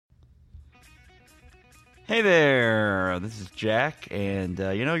Hey there, this is Jack, and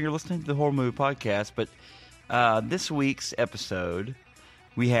you're listening to the Horror Movie Podcast, but this week's episode,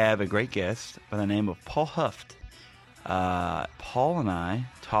 we have a great guest by the name of Paul Huft. Paul and I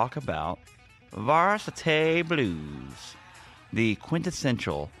talk about Varsity Blues, the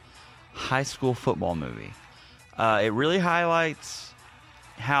quintessential high school football movie. It really highlights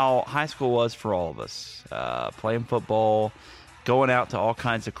how high school was for all of us, playing football, going out to all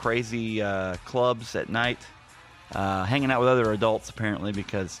kinds of crazy clubs at night, hanging out with other adults, apparently,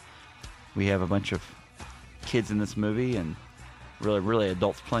 because we have a bunch of kids in this movie, and really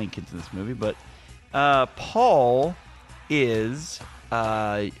adults playing kids in this movie. But Paul is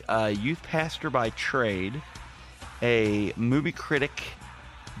a youth pastor by trade, a movie critic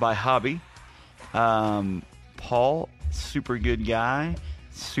by hobby. Paul, super good guy,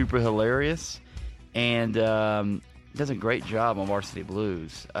 super hilarious, and does a great job on Varsity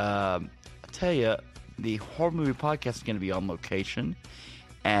Blues. I tell you, the Horror Movie Podcast is going to be on location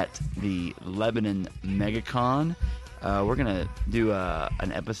at the Lebanon MegaCon. We're going to do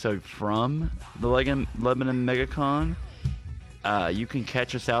an episode from the Lebanon MegaCon. You can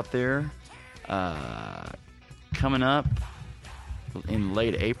catch us out there coming up in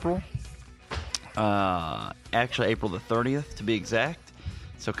late April. Actually, April the 30th to be exact.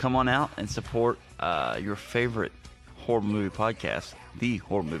 So come on out and support your favorite Horror Movie Podcast, the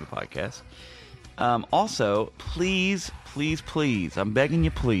Horror Movie Podcast. Also, please, I'm begging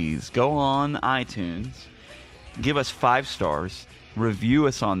you, please, go on iTunes, give us 5 stars, review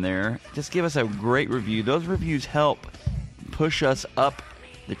us on there. Just give us a great review. Those reviews help push us up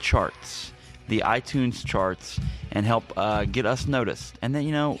the charts, the iTunes charts, and help get us noticed. And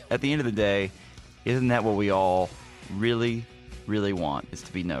then, at the end of the day, isn't that what we all really want, is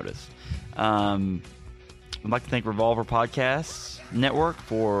to be noticed? I'd like to thank Revolver Podcasts Network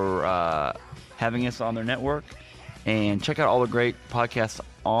for having us on their network. And check out all the great podcasts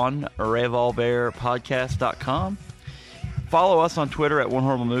on revolverpodcast.com. Follow us on Twitter at One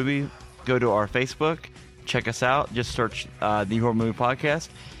Horrible Movie. Go to our Facebook. Check us out. Just search The Horror Movie Podcast.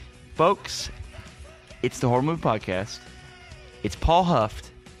 Folks, it's the Horror Movie Podcast. It's Paul Huft.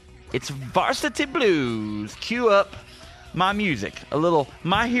 It's Varsity Blues. Cue up my music, a little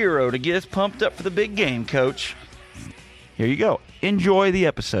My Hero to get us pumped up for the big game, coach. Here you go. Enjoy the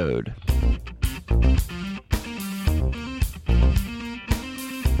episode.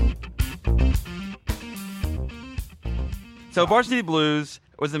 So Varsity Blues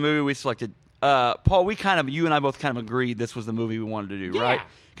was the movie we selected. Paul, you and I both kind of agreed this was the movie we wanted to do, right?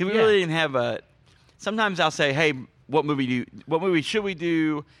 Because we really didn't have a... Sometimes I'll say, hey, what movie should we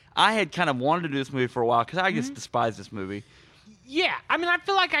do? I had kind of wanted to do this movie for a while because I just despise this movie. Yeah, I mean, I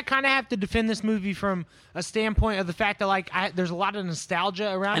feel like I kind of have to defend this movie from a standpoint of the fact that, there's a lot of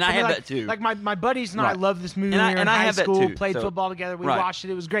nostalgia around it. And I have that, too. Like, my buddies and I love this movie. And we were in high school, that too, played football together. We watched it.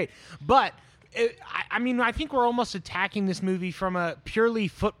 It was great. But, I think we're almost attacking this movie from a purely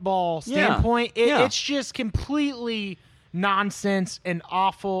football standpoint. It's just completely nonsense and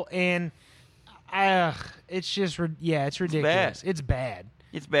awful, and it's just, it's ridiculous. It's bad.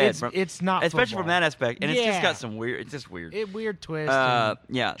 It's bad. It's not especially football. from that aspect, and it's just got some weird. It's just weird. Weird twist. And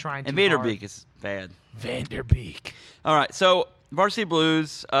trying and too Vanderbeek hard. is bad. Vanderbeek. All right, so Varsity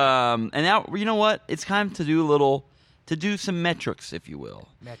Blues, and now you know what? It's time to do some metrics, if you will.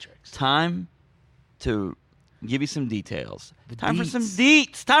 Metrics. Time to give you some details. Time for deets. some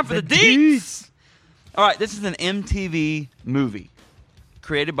deets. Time for the deets. All right, this is an MTV movie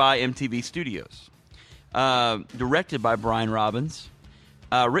created by MTV Studios, directed by Brian Robbins.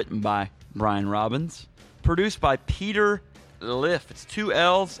 Written by Brian Robbins. Produced by Peter Liff. It's 2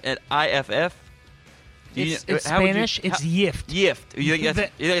 L's at IFF. It's Spanish. It's Yift. Yift. You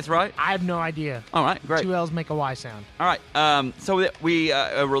think that's right? I have no idea. All right, great. 2 L's make a Y sound. All right. So we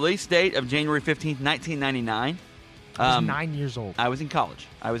a release date of January 15th, 1999. I was 9 years old. I was in college.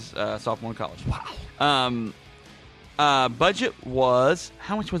 I was a sophomore in college. Wow. Budget was...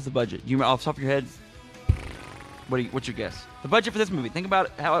 How much was the budget? You off the top of your head? What's your guess? The budget for this movie. Think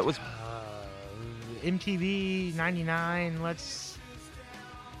about how it was. MTV 99. Let's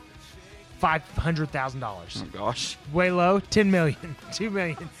 $500,000. Oh gosh. Way low. 10 million. 2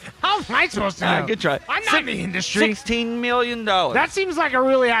 million. How am I supposed to know? Good try. I'm not in the industry. $16 million. That seems like a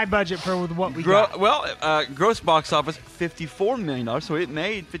really high budget for what we got. Well, gross box office $54 million. So it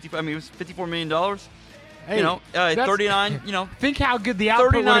made it was $54 million. Hey, 39. Think how good the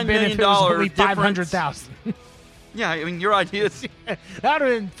output would have been if it was only 500,000. Yeah, I mean, your ideas. That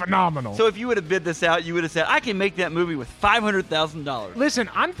would have been phenomenal. So if you would have bid this out, you would have said, I can make that movie with $500,000. Listen,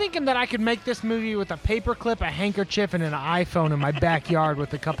 I'm thinking that I could make this movie with a paperclip, a handkerchief, and an iPhone in my backyard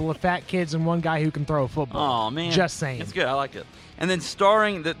with a couple of fat kids and one guy who can throw a football. Oh, man. Just saying. It's good. I like it. And then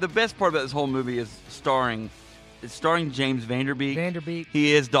starring, the best part about this whole movie is starring James Vanderbeek. Vanderbeek.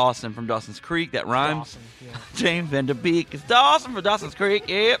 He is Dawson from Dawson's Creek. That rhymes. Dawson, yeah. James Vanderbeek is Dawson from Dawson's Creek.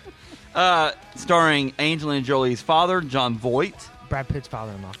 Yep. Starring Angelina Jolie's father, John Voight. Brad Pitt's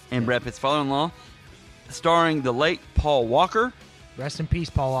father-in-law. And Brad Pitt's father-in-law. Starring the late Paul Walker. Rest in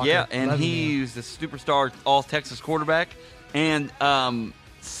peace, Paul Walker. Yeah, and Love you, he's the superstar All-Texas quarterback. And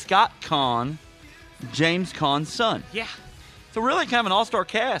Scott Conn, James Conn's son. Yeah. So really kind of an all-star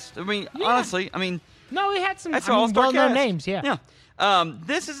cast. I mean, honestly, No, he had some that's all-star well-known cast. names, yeah. Yeah.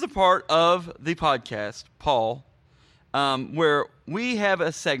 This is the part of the podcast, Paul, where we have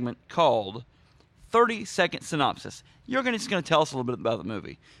a segment called 30-Second Synopsis. You're just going to tell us a little bit about the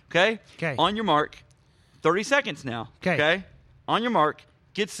movie, okay? Okay. On your mark, 30 seconds now, okay? On your mark,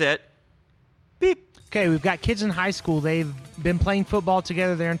 get set, beep. Okay, we've got kids in high school. They've been playing football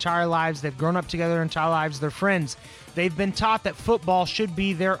together their entire lives. They've grown up together their entire lives. They're friends. They've been taught that football should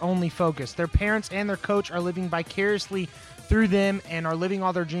be their only focus. Their parents and their coach are living vicariously through them and are living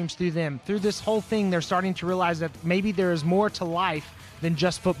all their dreams through them. Through this whole thing, they're starting to realize that maybe there is more to life than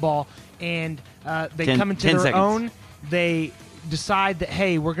just football, and they come into their own. They decide that,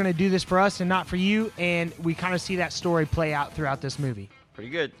 hey, we're going to do this for us and not for you, and we kind of see that story play out throughout this movie. Pretty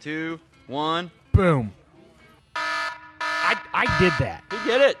good. 2, 1. Boom. I did that. You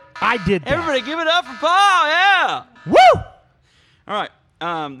get it. I did that. Everybody give it up for Paul. Yeah. Woo! All right.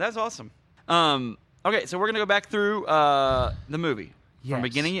 That's awesome. Okay, so we're going to go back through the movie from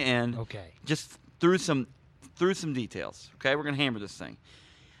beginning to end. Okay. Just through some details. Okay, we're going to hammer this thing.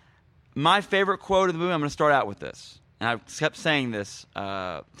 My favorite quote of the movie, I'm going to start out with this. And I kept saying this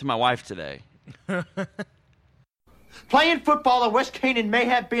to my wife today. Playing football at West Canaan may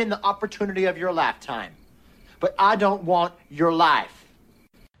have been the opportunity of your lifetime, but I don't want your life.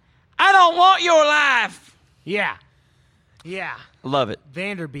 I don't want your life. Yeah. Yeah. Love it.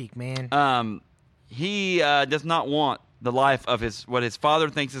 Vanderbeek, man. He does not want the life of what his father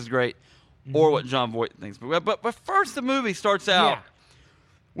thinks is great or what John Voight thinks. But first, the movie starts out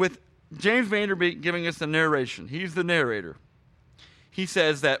with James Vanderbeek giving us the narration. He's the narrator. He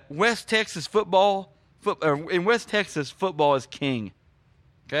says that in West Texas, football is king.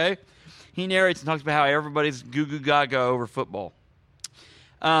 Okay? He narrates and talks about how everybody's goo-goo gaga over football.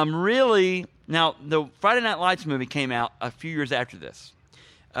 Really, now, the Friday Night Lights movie came out a few years after this.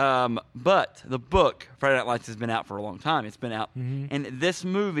 But the book, Friday Night Lights, has been out for a long time. It's been out. And this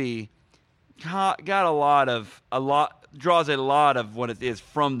movie got draws a lot of what it is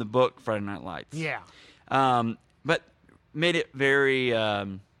from the book, Friday Night Lights. Yeah. But made it very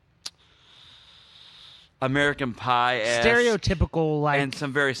American Pie-esque. Stereotypical, like. And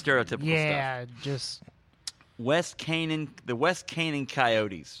some very stereotypical stuff. Yeah, just. the West Canaan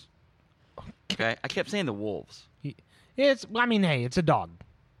Coyotes. Okay? I kept saying the Wolves. It's a dog.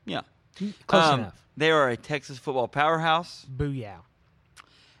 Yeah. Close enough. They are a Texas football powerhouse. Booyah.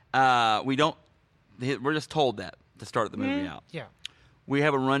 We're just told that to start the movie out. Yeah. We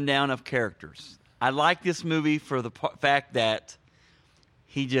have a rundown of characters. I like this movie for the fact that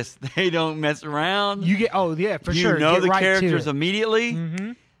they don't mess around. For sure. You know Get the right characters to it. immediately.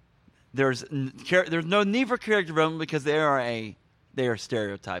 Mm-hmm. There's no need for character development because they are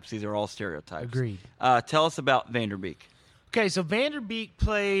stereotypes. These are all stereotypes. Agreed. Tell us about Vanderbeek. Okay, so Vanderbeek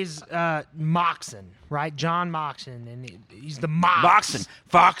plays Moxon, right? John Moxon, and he's the Mox. Moxon,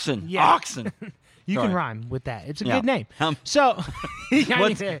 Foxon, Yeah. Oxen. You Sorry. can rhyme with that. It's a Yeah. good name.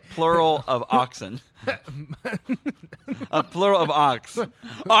 What's plural of oxen? A plural of ox.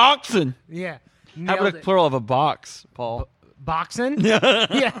 Oxen. Yeah. How about a plural of a box, Paul? Boxing? Yeah.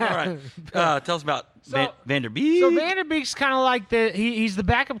 All right. Tell us about Vanderbeek. So Vanderbeek's kind of like he's the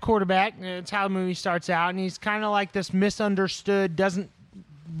backup quarterback. That's how the movie starts out, and he's kind of like this misunderstood, doesn't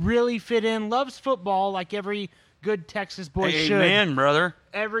really fit in, loves football like every good Texas boy should. Amen, brother.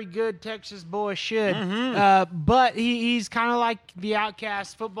 Every good Texas boy should. Mm-hmm. But he's kind of like the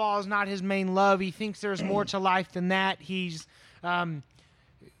outcast. Football is not his main love. He thinks there's more to life than that. He's got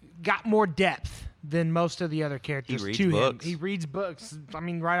more depth than most of the other characters. He reads to books. him. He reads books.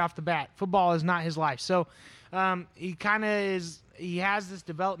 Right off the bat, football is not his life. So he kind of is. He has this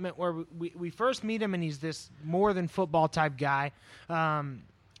development where we first meet him, and he's this more than football type guy.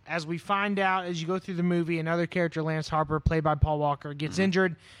 As we find out as you go through the movie, another character, Lance Harper, played by Paul Walker, gets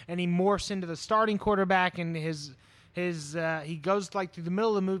injured, and he morphs into the starting quarterback, and he goes like through the middle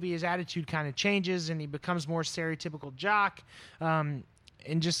of the movie, his attitude kind of changes, and he becomes more stereotypical jock, and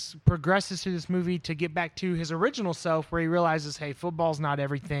just progresses through this movie to get back to his original self, where he realizes, hey, football's not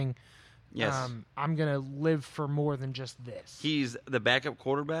everything. Yes. I'm gonna live for more than just this. He's the backup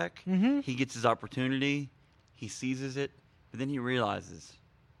quarterback. Mm-hmm. He gets his opportunity. He seizes it, but then he realizes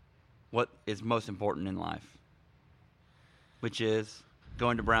what is most important in life, which is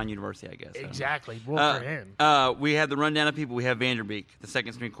going to Brown University, I guess. Exactly. Well, for him. We have the rundown of people. We have Vanderbeek, the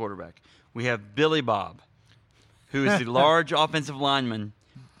second-string quarterback. We have Billy Bob, who is the large offensive lineman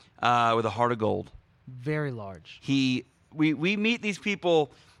with a heart of gold. Very large. We meet these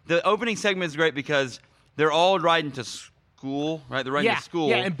people. The opening segment is great because they're all riding to school, right? They're riding to school.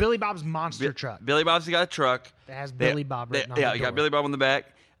 Yeah, and Billy Bob's monster truck. Billy Bob's got a truck. That has Billy Bob written on the Yeah, door. you got Billy Bob on the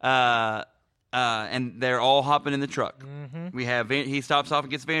back. And they're all hopping in the truck. Mm-hmm. We have he stops off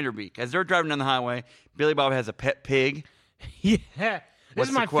and gets Vanderbeek. As they're driving down the highway, Billy Bob has a pet pig. Yeah. This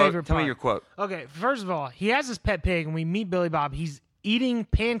is my favorite part. Tell me your quote. Okay, first of all, he has his pet pig, and we meet Billy Bob. He's eating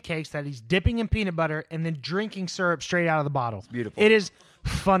pancakes that he's dipping in peanut butter and then drinking syrup straight out of the bottle. It's beautiful. It is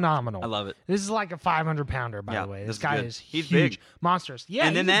phenomenal. I love it. This is like a 500-pounder, by the way. This guy is He's huge. big. Monstrous. Yeah,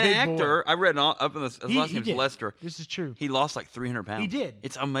 and then he's a that big actor, boy. I read up in his last name's did. Lester. This is true. He lost like 300 pounds. He did.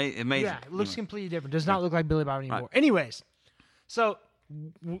 It's amazing. Yeah, it looks completely different. Does not look like Billy Bob anymore. Right. Anyways, so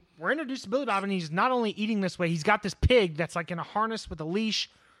we're introduced to Billy Bob, and he's not only eating this way, he's got this pig that's like in a harness with a leash,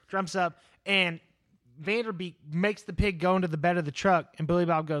 jumps up, and Vanderbeek makes the pig go into the bed of the truck, and Billy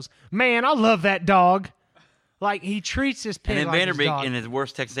Bob goes, "Man, I love that dog." Like, he treats his pig and then like his Vanderbeek, dog. in his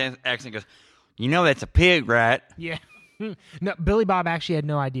worst Texas accent, goes, "You know that's a pig, right?" Yeah. No, Billy Bob actually had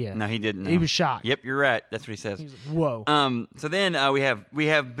no idea. No, he didn't. He was shocked. Yep, you're right. That's what he says. He's like, whoa. So then we have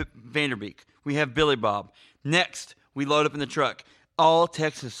Vanderbeek. We have Billy Bob. Next, we load up in the truck. All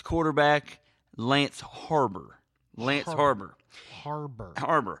Texas quarterback Lance Harbor. Harbor.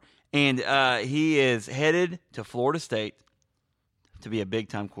 And he is headed to Florida State to be a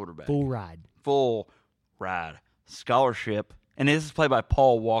big-time quarterback. Full ride. Scholarship. And this is played by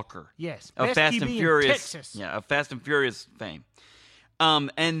Paul Walker. Yes. Of Best Fast QB and Furious. Texas. Yeah, of Fast and Furious fame.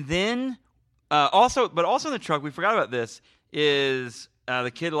 And then also in the truck, we forgot about this, is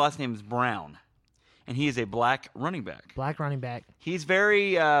the kid, last name is Brown. And he is a black running back. He's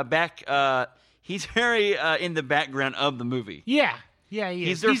very he's very in the background of the movie. Yeah, he is.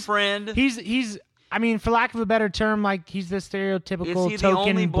 He's their friend. He's I mean, for lack of a better term, like, he's the stereotypical Is he the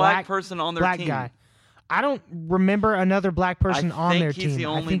only black person on their team? Guy. I don't remember another black person on their team. I think he's the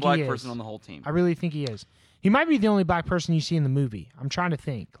only black person on the whole team. I really think he is. He might be the only black person you see in the movie. I'm trying to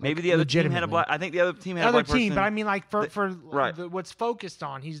think. Maybe the other team had a black. I think the other team had a black person. But I mean, like, for right. what's focused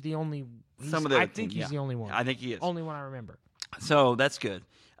on, he's the only. Some of the I think he's the only one. I think he is. Only one I remember. So that's good.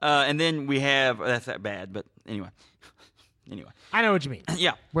 And then we have that's that bad, but anyway. I know what you mean.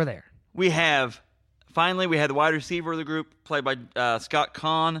 Yeah, we're there. We have the wide receiver of the group, played by Scott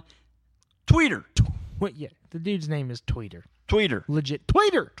Kahn, Tweeter. Yeah, the dude's name is Tweeter. Legit.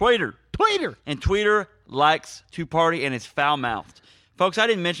 Tweeter. And Tweeter likes to party and is foul-mouthed. Folks, I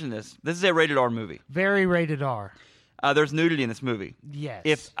didn't mention this. This is a rated R movie. Very rated R. There's nudity in this movie. Yes.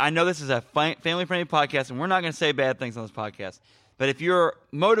 If I know this is a family-friendly podcast, and we're not going to say bad things on this podcast, but if you're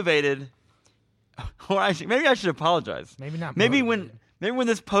motivated, or actually, maybe I should apologize. Maybe not. Maybe when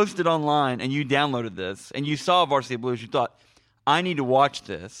this posted online and you downloaded this and you saw Varsity Blues, you thought, I need to watch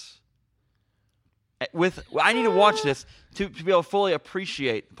this. I need to watch this to be able to fully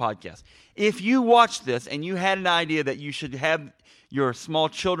appreciate the podcast. If you watch this and you had an idea that you should have your small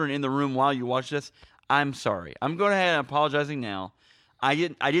children in the room while you watch this, I'm sorry. I'm going ahead and apologizing now. I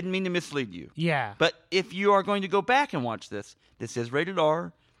didn't mean to mislead you. Yeah. But if you are going to go back and watch this is rated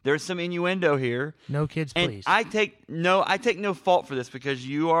R. There's some innuendo here. No kids, and please. I take no fault for this because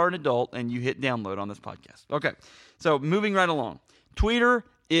you are an adult and you hit download on this podcast. Okay. So moving right along. Tweeter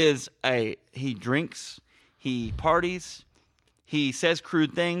is he drinks, he parties, he says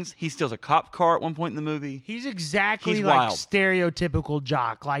crude things, he steals a cop car at one point in the movie. He's exactly He's like wild. Stereotypical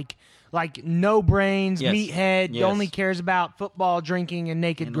jock, like no brains, Yes. meathead, Yes. only cares about football, drinking, and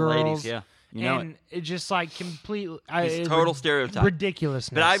naked And girls. ladies, yeah. You know and it's just like completely He's total stereotype.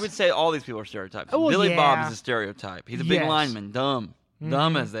 ridiculousness. But I would say all these people are stereotypes. Oh, well, Billy yeah. Bob is a stereotype. He's a big Yes. lineman, dumb.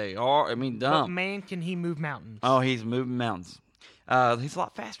 Dumb as they are. I mean, dumb. But man, can he move mountains? Oh, he's moving mountains. He's a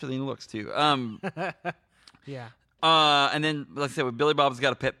lot faster than he looks, too. Yeah. And then, like I said, with Billy Bob's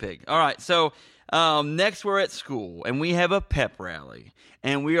got a pet pig. All right, so next we're at school, and we have a pep rally.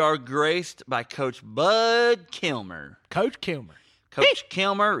 And we are graced by Coach Bud Kilmer. Coach Kilmer. Coach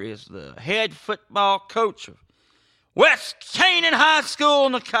Kilmer is the head football coach of West Canaan High School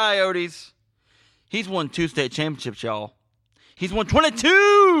and the Coyotes. He's won 2 state championships, y'all. He's won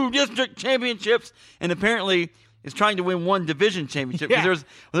 22 district championships, and apparently is trying to win 1 division championship. Because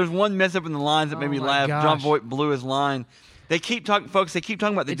there's one mess up in the lines that made me laugh. Gosh. John Voight blew his line. They keep talking, folks. They keep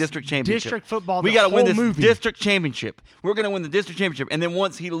talking about the district championship. District football. We got to win this district championship. We're going to win the district championship. And then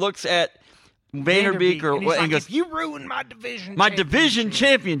once he looks at Vanderbeek and goes, "You ruined my division. Division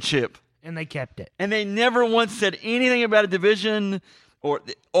championship." And they kept it. And they never once said anything about a division or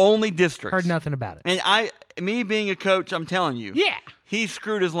only districts. Heard nothing about it. And me being a coach, I'm telling you. Yeah. He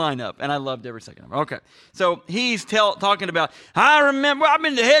screwed his line up, and I loved every second of it. Okay. So he's talking about, I remember I've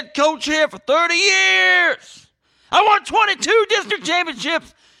been the head coach here for 30 years. I won 22 district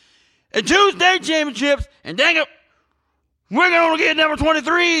championships and 2 state championships, and dang it, we're going to get number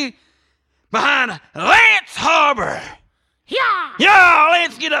 23 behind Lance Harbor. Yeah,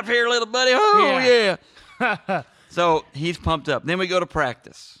 Lance, get up here, little buddy. Oh, yeah. So he's pumped up. Then we go to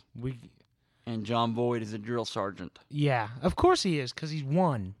practice. And John Voight is a drill sergeant. Yeah, of course he is, because he's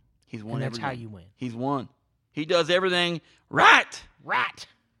won. He's won and everything. that's how you win. He's won. He does everything right. Right.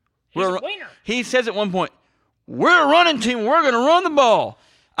 He's a winner. He says at one point, we're a running team. We're going to run the ball.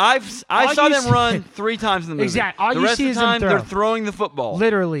 I saw them run 3 times in the movie. Exactly. All the you rest see of is the time, them throw. they're throwing the football.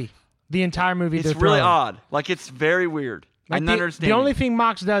 Literally, the entire movie It's they're really throwing. odd. Like, it's very weird. Like I'm not understanding. The only thing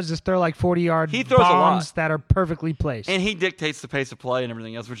Mox does is throw like 40-yard He throws bombs a lot. that are perfectly placed. And he dictates the pace of play and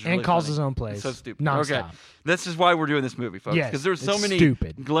everything else, which is And really calls funny. his own plays. It's so stupid. Nonstop. Okay. This is why we're doing this movie, folks. Yes, Because there's so it's many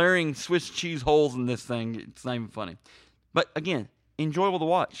stupid. glaring Swiss cheese holes in this thing. It's not even funny. But, again, enjoyable to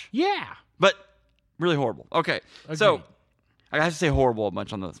watch. Yeah. But really horrible. Okay. Agreed. So, I have to say horrible a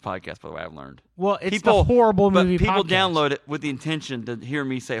bunch on this podcast, by the way, I've learned. Well, it's the horrible movie But people podcast. download it with the intention to hear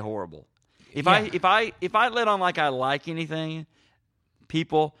me say horrible. If Yeah. I let on like I like anything,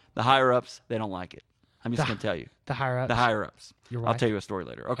 people, the higher ups, they don't like it. I'm just going to tell you. The higher-ups. The higher ups. You're I'll right. tell you a story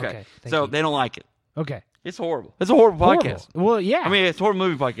later. Okay. Okay, thank So you. they don't like it. Okay. It's horrible. It's a horrible podcast. Well, yeah. I mean, it's a horrible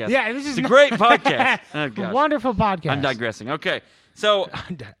movie podcast. Yeah, this is it's a great podcast. Oh, gosh. Wonderful podcast. I'm digressing. Okay. So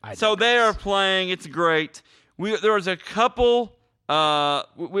I so they are playing. It's great. There was a couple. There's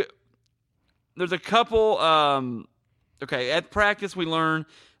a couple. Okay, at practice we learn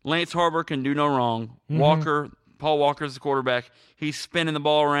Lance Harbor can do no wrong. Mm-hmm. Paul Walker's the quarterback. He's spinning the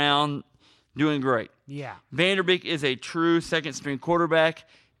ball around, doing great. Yeah. Vanderbeek is a true second-string quarterback.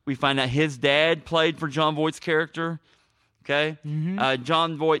 We find out his dad played for John Voight's character. Okay? Mm-hmm.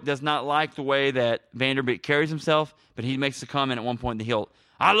 John Voight does not like the way that Vanderbeek carries himself, but he makes a comment at one point that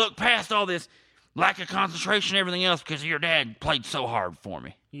I look past all this lack of concentration and everything else because your dad played so hard for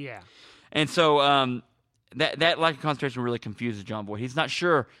me. Yeah. And so that lack of concentration really confuses John Voight. He's not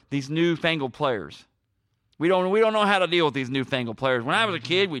sure these newfangled players. We don't know how to deal with these newfangled players. When I was a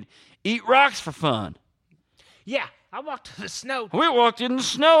kid, we'd eat rocks for fun. Yeah. I walked to the snow. We walked in the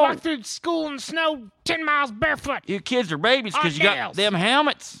snow. Walked through school in the snow 10 miles barefoot. You kids are babies because you got Nails. them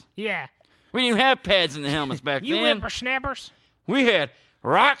helmets. Yeah. We didn't have pads in the helmets back You then. whippersnappers. We had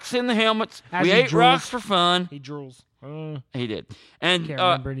rocks in the helmets. As we he ate drools. rocks for fun. He drools. He did. And Can't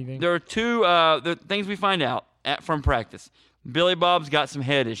remember anything. there are two the things we find out from practice. Billy Bob's got some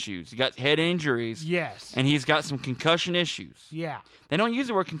head issues. He got head injuries. Yes. And he's got some concussion issues. Yeah. They don't use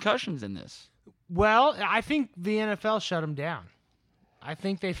the word concussions in this. Well, I think the NFL shut him down. They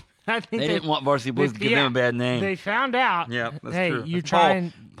didn't want Varsity Blues to give them a bad name. They found out. Yeah, that's hey, true. you're That's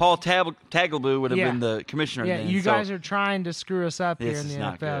trying. Paul Tagliabue would have Yeah. been the commissioner. Yeah, then, you so- guys are trying to screw us up here This in the is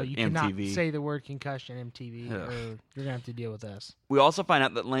not NFL. good. You cannot MTV. say the word concussion, MTV, Ugh. or you're gonna have to deal with us. We also find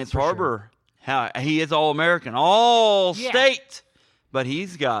out that Lance Harbor, he is All-American, All-State, but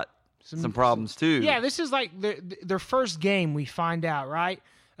he's got some problems too. Yeah, this is like their first game. We find out, right?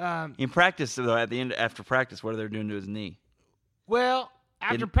 In practice, though, after practice, what are they doing to his knee? Well,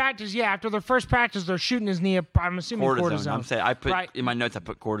 after practice, after their first practice, they're shooting his knee up. I'm assuming cortisone. I'm saying I put right? in my notes. I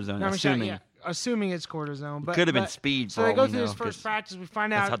put cortisone. No, I'm assuming. saying, assuming it's cortisone. But Could have been speed. So for they all go we through know, this first 'cause practice. We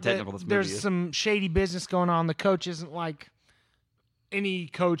find that's out how technical that this movie there's is. some shady business going on. The coach isn't like any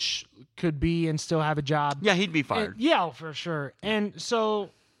coach could be and still have a job. Yeah, he'd be fired. For sure. And so,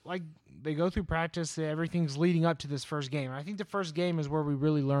 like, they go through practice. Everything's leading up to this first game. And I think the first game is where we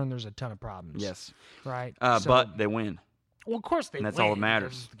really learn there's a ton of problems. Yes. Right? But they win. Well, of course they win. And that's all that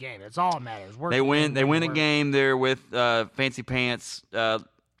matters. This is the game. That's all that matters. They win a game there with Fancy Pants,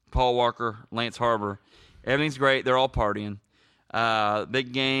 Paul Walker, Lance Harbor. Everything's great. They're all partying.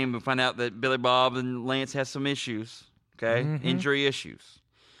 Big game. We find out that Billy Bob and Lance has some issues. Okay? Mm-hmm. Injury issues.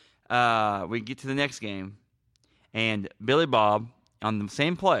 We get to the next game, and Billy Bob, on the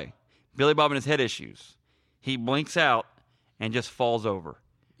same play, Billy Bob and his head issues, he blinks out and just falls over.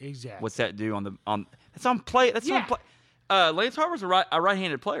 Exactly. What's that do on that's on play? That's on play. Lance Harbor's a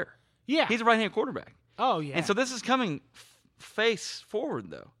right-handed player. Yeah. He's a right-handed quarterback. Oh, yeah. And so this is coming face forward,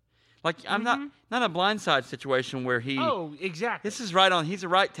 though. Like, I'm not a blindside situation where he... Oh, exactly. This is right on. He's a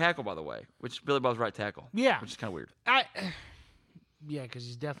right tackle, by the way, which Billy Bob's right tackle. Yeah. Which is kind of weird. Yeah, because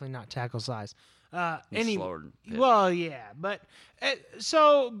he's definitely not tackle size. He's slower than Pitt. Well, yeah, but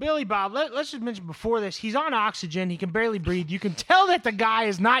so Billy Bob, let's just mention before this, he's on oxygen. He can barely breathe. You can tell that the guy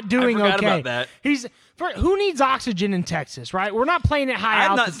is not doing I forgot okay. about that. Who needs oxygen in Texas, right? We're not playing at high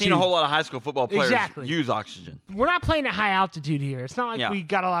altitude. I've not seen a whole lot of high school football players use oxygen. We're not playing at high altitude here. It's not like we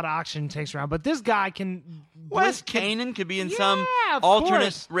got a lot of oxygen tanks around, but this guy can. Wes Kanan could be in some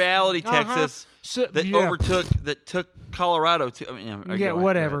alternate reality Texas that took Colorado to.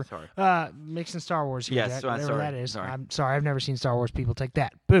 Whatever. Sorry. Mixing Star Wars here. Yes, whatever sorry. that is. Sorry. I'm sorry. I've never seen Star Wars people take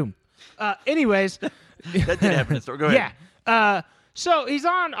that. Boom. Anyways. That did happen. Go ahead. Yeah. So he's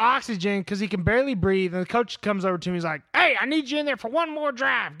on oxygen because he can barely breathe, and the coach comes over to him. He's like, "Hey, I need you in there for one more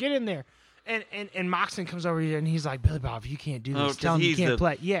drive. Get in there." And Moxon comes over here, and he's like, "Billy Bob, you can't do this. Tell him you can't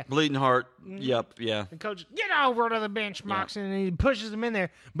play." Yeah. Bleeding heart. Yep. Yeah. The coach, get over to the bench, Moxon, and he pushes him in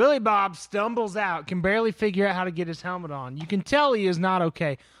there. Billy Bob stumbles out, can barely figure out how to get his helmet on. You can tell he is not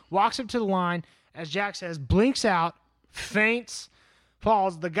okay. Walks up to the line, as Jack says, blinks out, faints,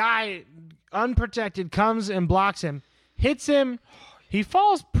 falls. The guy, unprotected, comes and blocks him, hits him. He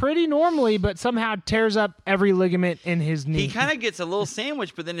falls pretty normally, but somehow tears up every ligament in his knee. He kind of gets a little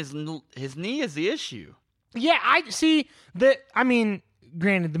sandwich, but then his knee is the issue. Yeah, I see that. I mean,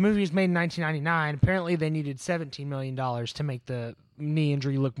 granted, the movie was made in 1999. Apparently, they needed $17 million to make the knee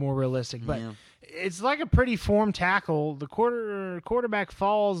injury look more realistic. But it's like a pretty formed tackle. The quarterback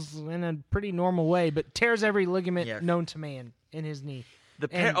falls in a pretty normal way, but tears every ligament known to man in his knee.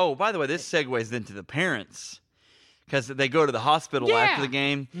 By the way, this segues into the parents. Because they go to the hospital after the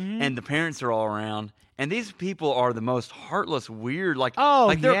game, and the parents are all around. And these people are the most heartless, weird, they're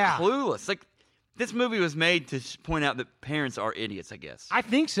clueless. Like, this movie was made to point out that parents are idiots, I guess. I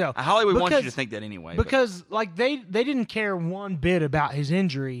think so. Hollywood wants you to think that anyway. Because, they didn't care one bit about his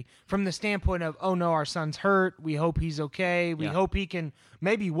injury from the standpoint of, oh, no, our son's hurt. We hope he's okay. We hope he can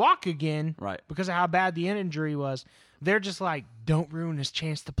maybe walk again because of how bad the injury was. They're just like, don't ruin his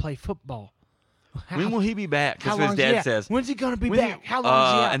chance to play football. When will he be back? That's what his dad says. When's he going to be back? How long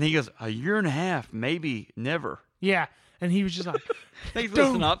is he out? And he goes, 1.5 years, maybe, never. Yeah. And he was just like... Thanks for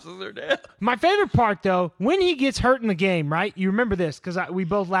the synopsis there, Dad. My favorite part, though, when he gets hurt in the game, right? You remember this because we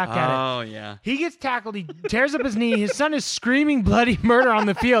both laughed at it. Oh, yeah. He gets tackled. He tears up his knee. His son is screaming bloody murder on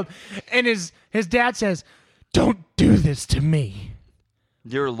the field. And his dad says, don't do this to me.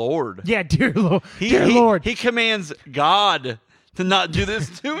 Dear Lord. Yeah, dear Lord. Dear Lord. He commands God to not do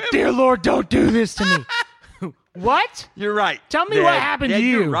this to him. Dear Lord, don't do this to me. What? You're right. Tell me what happened to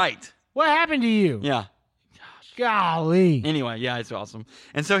you. You're right. What happened to you? Yeah. Golly. Anyway, yeah, it's awesome.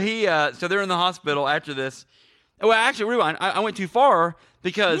 And so so they're in the hospital after this. Well, actually, rewind. I went too far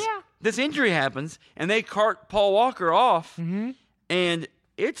because this injury happens, and they cart Paul Walker off, and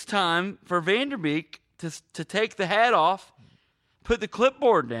it's time for Vanderbeek to take the hat off, put the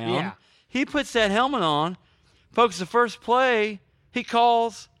clipboard down. Yeah. He puts that helmet on. Folks, the first play, he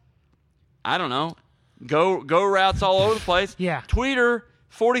calls, I don't know, go routes all over the place. Yeah. Tweeter,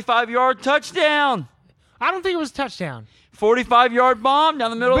 45-yard touchdown. I don't think it was a touchdown. 45-yard bomb down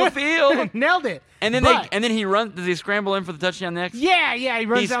the middle of the field. Nailed it. And then he runs. Does he scramble in for the touchdown next? Yeah, he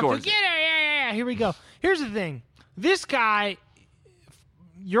runs down. Scores. Yeah. Here we go. Here's the thing. This guy,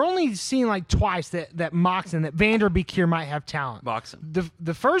 you're only seeing like twice that Moxon, that Vanderbeek here might have talent. Moxon.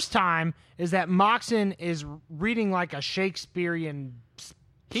 The first time is that Moxon is reading like a Shakespearean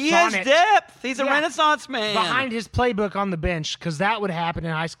He sonnet. has depth. He's a Renaissance man. Behind his playbook on the bench, because that would happen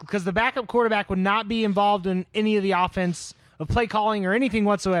in high school. Because the backup quarterback would not be involved in any of the offense of play calling or anything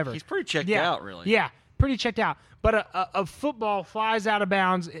whatsoever. He's pretty checked out, really. Yeah, pretty checked out. But a football flies out of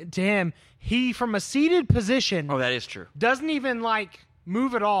bounds to him. He, from a seated position, that is true, doesn't even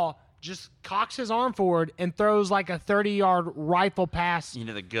move at all. Just cocks his arm forward and throws like a 30-yard rifle pass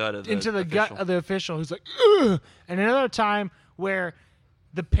into the gut of the official, who's like, ugh! And another time where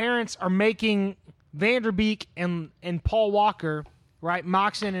the parents are making Vanderbeek and Paul Walker, right,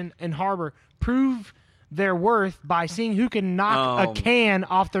 Moxon and Harbor, prove their worth by seeing who can knock a can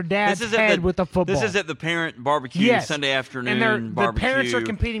off their dad's head with a football. This is at the parent barbecue Sunday afternoon. And the parents are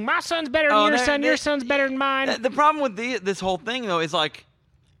competing. My son's better than your son. Your son's better than mine. The problem with this whole thing, though, is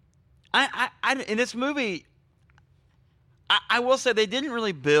I in this movie, I will say they didn't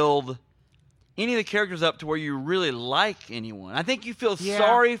really build any of the characters up to where you really like anyone. I think you feel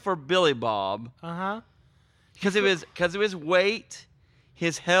sorry for Billy Bob. Because of his weight,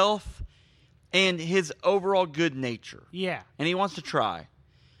 his health, and his overall good nature. Yeah. And he wants to try.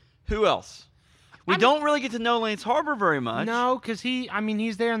 Who else? We don't really get to know Lance Harbor very much. No, because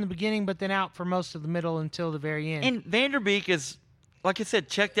he's there in the beginning, but then out for most of the middle until the very end. And Vanderbeek is, like I said,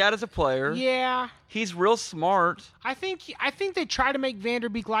 checked out as a player. Yeah. He's real smart. I think they try to make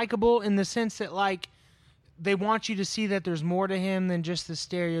Vanderbeek likable in the sense that, like, they want you to see that there's more to him than just the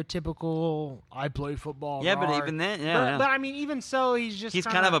stereotypical, I play football. Yeah, but even then, yeah. But I mean, even so, he's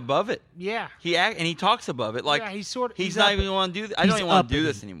kind of above it. Yeah. And he talks above it. Like, yeah, he's not even want to do I don't even want to do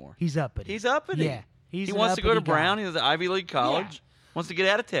this anymore. He's uppity. He's uppity. Yeah. He wants to go to Brown. He has an Ivy League college. Yeah. Wants to get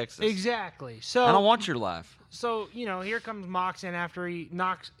out of Texas. Exactly. So I don't want your life. So, here comes Moxon after he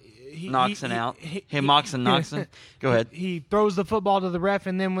knocks... Moxon. Go ahead. He throws the football to the ref,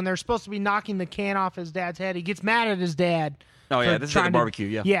 and then when they're supposed to be knocking the can off his dad's head, he gets mad at his dad. Oh, yeah, this is at the barbecue,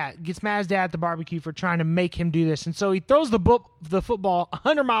 yeah. Yeah, gets mad at his dad at the barbecue for trying to make him do this. And so he throws the football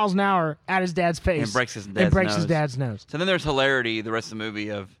 100 miles an hour at his dad's face. And breaks his dad's nose. So then there's hilarity the rest of the movie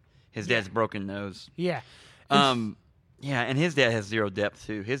of his dad's broken nose. Yeah. Yeah, and his dad has zero depth,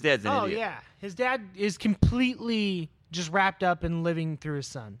 too. His dad's an idiot. Oh, yeah. His dad is completely just wrapped up in living through his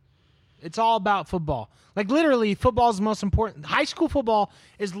son. It's all about football. Like, literally, football is the most important. High school football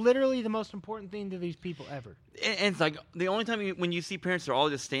is literally the most important thing to these people ever. And it's like the only time when you see parents, they're all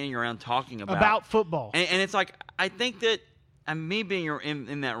just standing around talking about football. And it's like, I think that, me being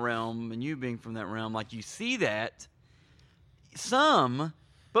in that realm and you being from that realm, like, you see that some,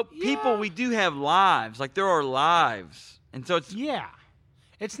 but people, we do have lives. Like, there are lives. And so it's... Yeah.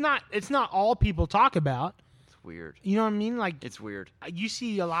 It's not all people talk about. Weird. You know what I mean? Like, it's weird. You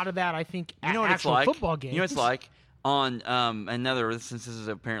see a lot of that, I think, at what actual it's like? football games. You know what it's like on another, since this is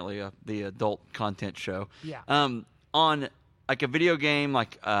apparently the adult content show. Yeah. On like a video game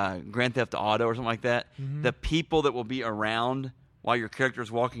like Grand Theft Auto or something like that, the people that will be around while your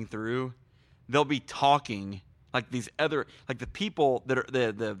character's walking through, they'll be talking like these other, like the people that are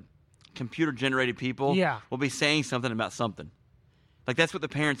the computer generated people will be saying something about something. Like that's what the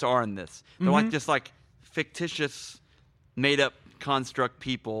parents are in this. They're like just like fictitious, made-up construct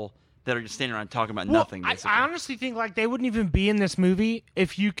people that are just standing around talking about nothing. Basically. I honestly think like they wouldn't even be in this movie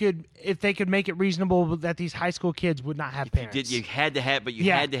if they could make it reasonable that these high school kids would not have parents. You had to have parents.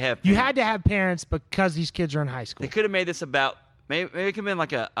 You had to have parents because these kids are in high school. They could have made this about maybe it could have been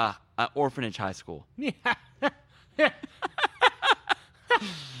like a orphanage high school. Yeah.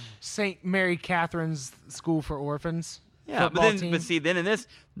 St. Mary Catherine's School for Orphans. Yeah, but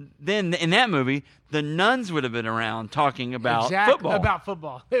then in that movie, the nuns would have been around talking about football. About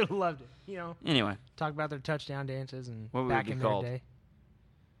football. They would have loved it. Anyway. Talk about their touchdown dances and what back would it be in called? their day.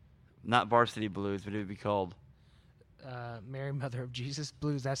 Not Varsity Blues, but it would be called Mary Mother of Jesus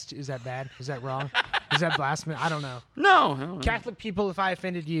Blues. Is that bad? Is that wrong? Is that blasphemy? I don't know. No. Catholic people, if I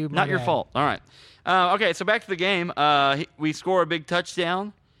offended you, not your fault. All right. Okay, so back to the game. We score a big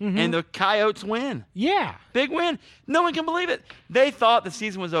touchdown. And the Coyotes win. Yeah. Big win. No one can believe it. They thought the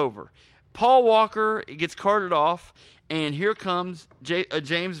season was over. Paul Walker gets carted off, and here comes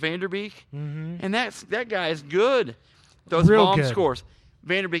James Vanderbeek. And that guy is good. Those bomb scores.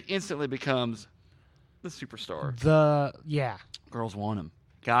 Vanderbeek instantly becomes the superstar. Girls want him.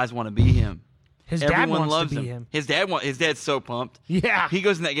 Guys want to be him. Everyone loves to be him. His dad's so pumped. Yeah. He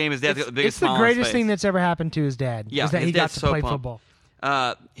goes in that game. His dad's got the biggest smile on his face. It's the greatest thing that's ever happened to his dad. Yeah, is that he got to play football.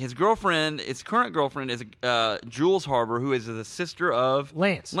 His current girlfriend is Jules Harbor, who is the sister of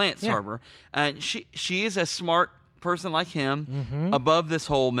Lance Harbor. And she is a smart person like him, above this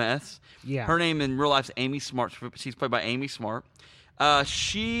whole mess. Yeah. Her name in real life is Amy Smart. She's played by Amy Smart.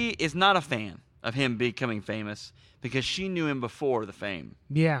 She is not a fan of him becoming famous because she knew him before the fame.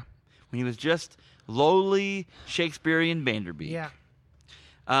 Yeah. When he was just lowly Shakespearean Vanderbeek. Yeah.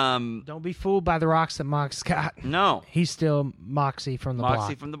 Don't be fooled by the rocks that Mox got. No. He's still Moxie from the block.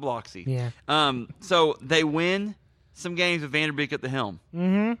 Moxie from the Bloxy. Yeah. So they win some games with Vanderbeek at the helm.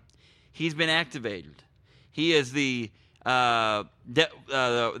 He's been activated. He is the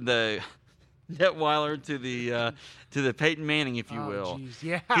Detweiler to the Peyton Manning, if you will. Geez.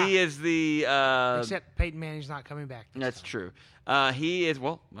 Yeah. He is the except Peyton Manning's not coming back. That's true. He is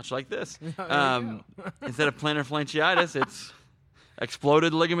much like this. Instead of plantar fasciitis, it's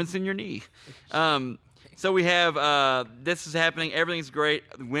exploded ligaments in your knee. So we have this is happening. Everything's great.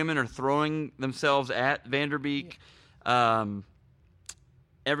 Women are throwing themselves at Vanderbeek.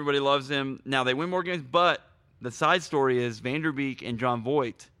 Everybody loves him. Now they win more games, but the side story is Vanderbeek and John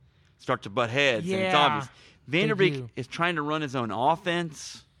Voight start to butt heads. Yeah, and it's obvious. Vanderbeek is trying to run his own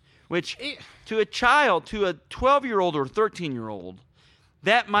offense, which to a 12-year-old or 13-year-old,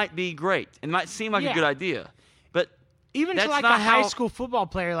 that might be great. It might seem like a good idea. But even that's to like not a high school football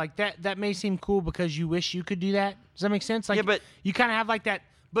player, like that may seem cool because you wish you could do that. Does that make sense? Like, yeah, but you kind of have like that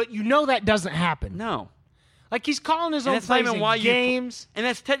but you know that doesn't happen. No. Like, he's calling his own plays in games. And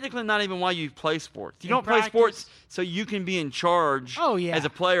that's technically not even why you play sports. You don't play sports so you can be in charge as a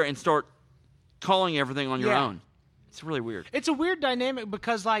player and start calling everything on your own. It's really weird. It's a weird dynamic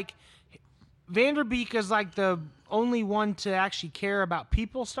because, like, Vanderbeek is, like, the only one to actually care about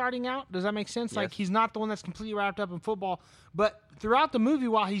people starting out. Does that make sense? Yes. Like, he's not the one that's completely wrapped up in football. But throughout the movie,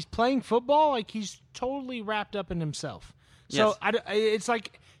 while he's playing football, like, he's totally wrapped up in himself. So it's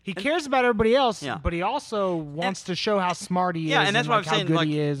like he cares about everybody else, but he also wants to show how smart he is. Yeah, and that's what I'm saying. How good like,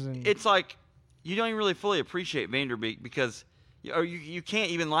 he is. It's like you don't even really fully appreciate Vanderbeek because you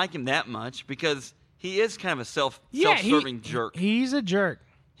can't even like him that much because he is kind of a self-serving jerk. He's a jerk.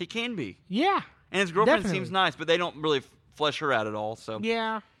 He can be. Yeah. And his girlfriend seems nice, but they don't really flesh her out at all. So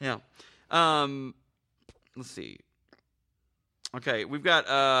yeah. Let's see. Okay, we've got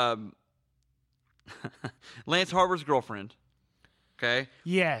Lance Harbor's girlfriend. Okay.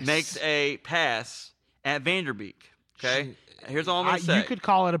 Yes. Makes a pass at Vanderbeek. Okay. Here's all I'm going to say. You could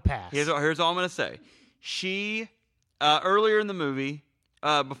call it a pass. Here's all I'm going to say. She earlier in the movie,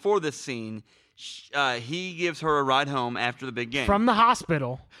 before this scene, he gives her a ride home after the big game from the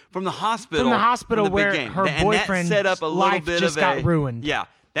hospital. From the hospital where her boyfriend's life just got ruined. Yeah,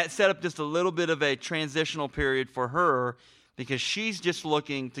 that set up just a little bit of a transitional period for her because she's just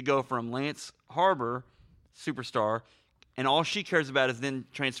looking to go from Lance Harbor, superstar, and all she cares about is then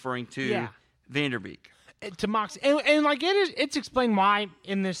transferring to Vanderbeek. To Mox, and like it's explained why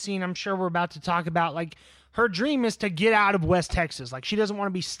in this scene. I'm sure we're about to talk about like. Her dream is to get out of West Texas. Like, she doesn't want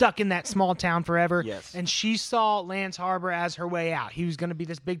to be stuck in that small town forever. Yes. And she saw Lance Harbor as her way out. He was going to be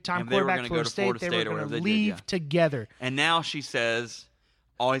this big-time quarterback for Florida State. They were going to leave together. And now she says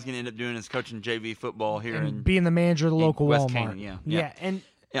all he's going to end up doing is coaching JV football here and being the manager of the local West Walmart. Canaan, Yeah. And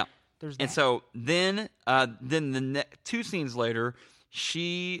there's that. And so then the 2 scenes later,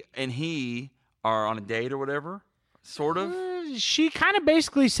 she and he are on a date or whatever, sort of. She kind of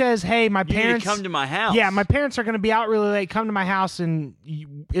basically says, hey, my parents... You need to come to my house. Yeah, my parents are going to be out really late. Come to my house, and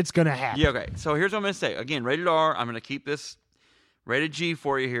it's going to happen. Yeah, okay. So here's what I'm going to say. Again, rated R. I'm going to keep this rated G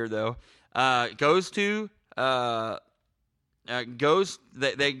for you here, though. He goes over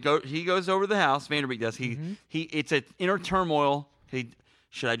the house. Vanderbeek does. It's an inner turmoil.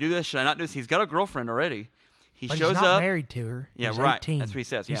 Should I do this? Should I not do this? He's got a girlfriend already. But shows he's not up. Married to her. Yeah, he's right. 18. That's what he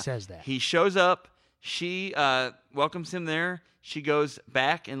says. He says that. He shows up. She welcomes him there. She goes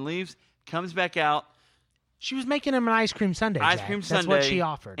back and leaves. Comes back out. She was making him an ice cream sundae. Sundae. That's what she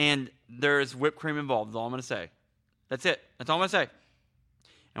offered. And there's whipped cream involved. That's all I'm going to say. That's it. That's all I'm going to say.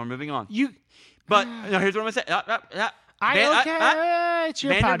 And we're moving on. But no, here's what I'm going to say. It's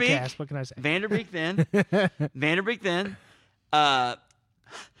your podcast. What can I say? Vanderbeek then.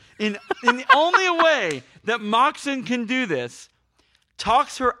 In the only way that Moxon can do this,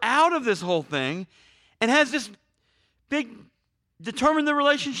 talks her out of this whole thing and has this big determine the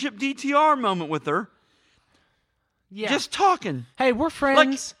relationship DTR moment with her. Yeah. Just talking. Hey, we're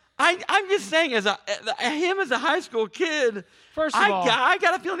friends. Like, I'm just saying, as a high school kid, first of all, I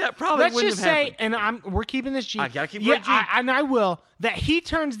got a feeling that probably wouldn't have happened. And we're keeping this G. I got to keep it G. I will, that he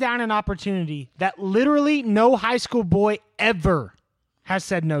turns down an opportunity that literally no high school boy ever has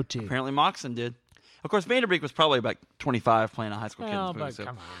said no to. Apparently Moxon did. Of course, Vanderbeek was probably about 25 playing a high school kid in this movie. So.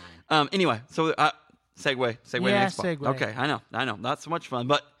 Come on. Anyway, so segue yeah, next segue. Okay, I know. Not so much fun,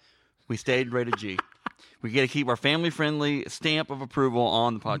 but we stayed rated G. We got to keep our family-friendly stamp of approval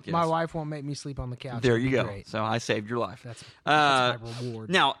on the podcast. My wife won't make me sleep on the couch. There you go. Great. So I saved your life. That's my reward.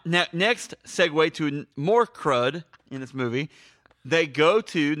 Now, next segue to more crud in this movie. They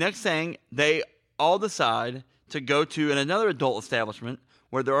all decide to go to another adult establishment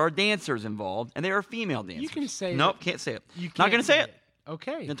where there are dancers involved, and there are female dancers. You can say Nope, that. can't say it. You can't Not going to say it.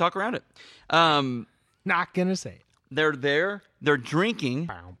 Okay. Going to talk around it. Not going to say it. They're there. They're drinking.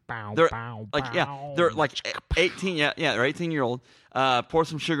 They're like 18. Yeah, they're 18-year-old. Pour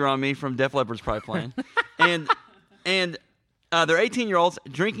Some Sugar on Me from Def Leppard's probably playing, and they're 18-year-olds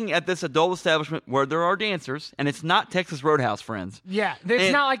drinking at this adult establishment where there are dancers, and it's not Texas Roadhouse, friends. Yeah,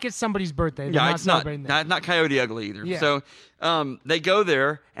 it's not like it's somebody's birthday. They're it's not Coyote Ugly either. Yeah. So they go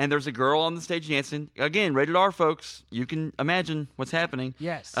there, and there's a girl on the stage dancing. Again, rated R, folks. You can imagine what's happening.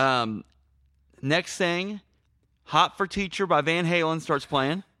 Yes. Next thing, Hot for Teacher by Van Halen starts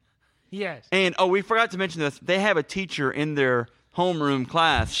playing. Yes. And, we forgot to mention this. They have a teacher in their homeroom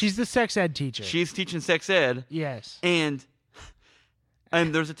class. She's the sex ed teacher. She's teaching sex ed. Yes. And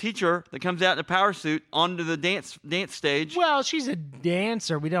there's a teacher that comes out in a power suit onto the dance stage. Well, she's a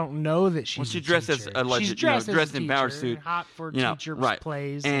dancer. We don't know that she's she's dressed as she's dressed in power suit. Hot for Teacher right.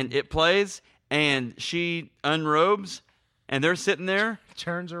 plays. And it plays, and she unrobes, And they're sitting there.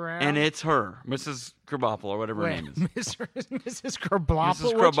 Turns around. And it's her, Mrs. Krabappel, or whatever her name is. Mrs. Krabappel?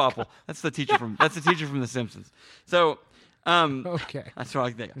 Mrs. Krabappel. That's the teacher from The Simpsons. So, okay. That's what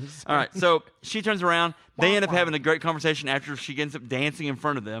I think. All right. So she turns around. They end up having a great conversation after she ends up dancing in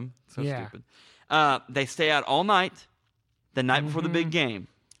front of them. So stupid. They stay out all night, the night before the big game.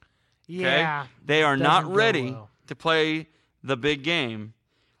 Okay? Yeah. They are not ready to play the big game.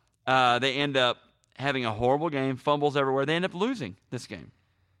 They end up having a horrible game, fumbles everywhere. They end up losing this game.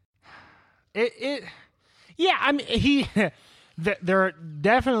 Yeah, I mean, they're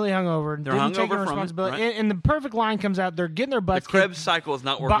definitely hungover. They're didn't hungover take no from responsibility. it, right? And the perfect line comes out. They're getting their butts The Krebs kicked cycle is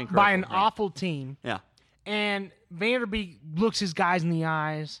not working by an correctly. awful team. Yeah. And Vanderbeek looks his guys in the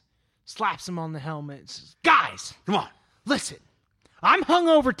eyes, slaps them on the helmet, says, "Guys, Come on. listen, I'm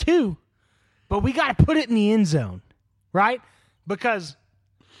hungover too, but we got to put it in the end zone, right? Because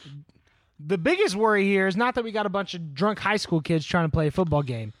the biggest worry here is not that we got a bunch of drunk high school kids trying to play a football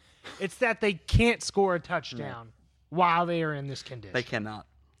game. It's that they can't score a touchdown while they are in this condition. They cannot.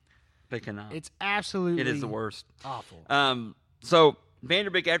 It's absolutely It is the worst. awful. So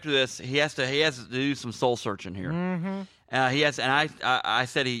Vanderbeek, after this, he has to do some soul searching here. Mm-hmm. He has, and I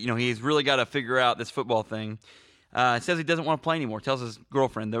said he's really got to figure out this football thing. It says he doesn't want to play anymore. Tells his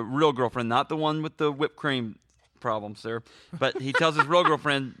girlfriend, the real girlfriend, not the one with the whipped cream problems there, but he tells his real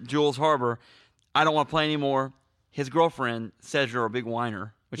girlfriend, Jules Harbor, "I don't want to play anymore." His girlfriend says you're a big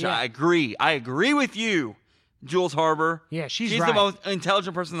whiner, which I agree. I agree with you, Jules Harbor. Yeah, she's the right. most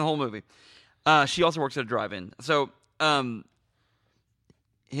intelligent person in the whole movie. She also works at a drive-in. So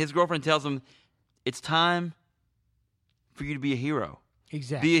his girlfriend tells him, "It's time for you to be a hero.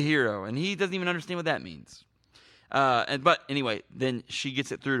 Exactly. Be a hero." And he doesn't even understand what that means. But anyway, then she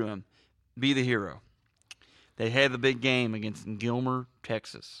gets it through to him. Be the hero. They had the big game against Gilmer,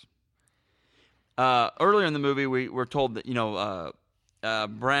 Texas. Earlier in the movie, we were told that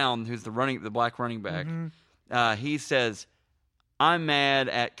Brown, who's the black running back, he says, "I'm mad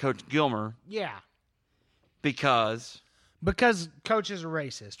at Coach Gilmer." Yeah. Because Coach is a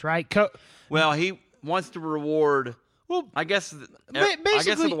racist, right? Well, he wants to reward. Well, I guess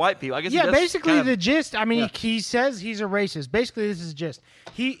basically, the white people. I guess yeah. he does Basically, kind of, the gist. I mean, yeah. he says he's a racist. Basically, this is the gist.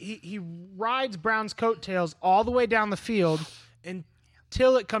 He rides Brown's coattails all the way down the field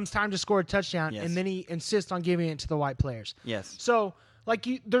until it comes time to score a touchdown, Yes. and then he insists on giving it to the white players. Yes. So,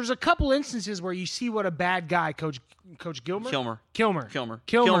 there's a couple instances where you see what a bad guy Coach Kilmer's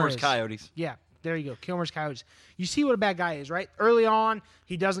Kilmer's Coyotes. Yeah. There you go. Kilmer's Coyotes. You see what a bad guy is, right? Early on,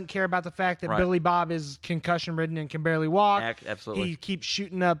 he doesn't care about the fact that Right. Billy Bob is concussion-ridden and can barely walk. Absolutely. He keeps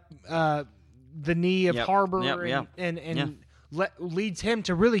shooting up the knee of Yep. Harbor Yep. and leads him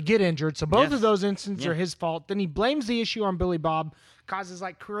to really get injured. So both Yes. of those instances Yeah. are his fault. Then he blames the issue on Billy Bob, causes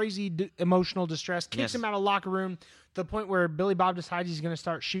crazy emotional distress, kicks Yes. him out of the locker room to the point where Billy Bob decides he's going to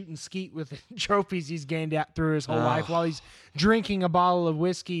start shooting skeet with the trophies he's gained out through his whole life while he's drinking a bottle of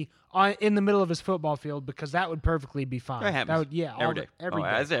whiskey in the middle of his football field, because that would perfectly be fine. That happens. Every day. Every day.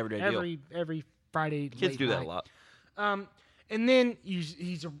 That's an everyday deal. Every Friday. Kids late do that night. a lot. And then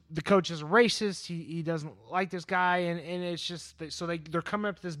the coach is a racist. He doesn't like this guy, and it's just so they're coming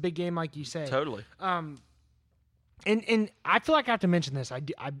up to this big game, like you say. Totally. And I feel like I have to mention this.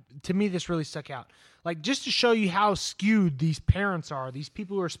 To me, this really stuck out. Like, just to show you how skewed these parents are, these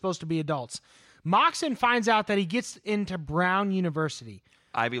people who are supposed to be adults. Moxon finds out that he gets into Brown University.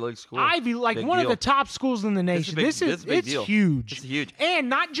 Ivy League school. Big one deal. Of the top schools in the nation. This is a big deal. Huge. It's huge. And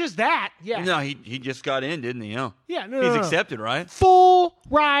not just that. Yeah. No, he just got in, didn't he? Oh. Yeah. He's accepted, right? Full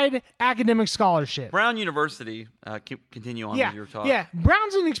ride academic scholarship. Brown University. Continue on with your talk. Yeah.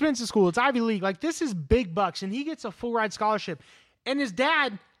 Brown's an expensive school. It's Ivy League. Like, this is big bucks, and he gets a full ride scholarship. And his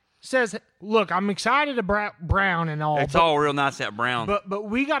dad says, "Look, I'm excited about Brown and all. It's all real nice at Brown. But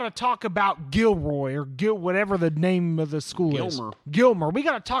we got to talk about Gilroy or whatever the name of the school is. Gilmer. We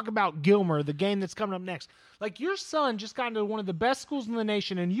got to talk about Gilmer, the game that's coming up next. Like, your son just got into one of the best schools in the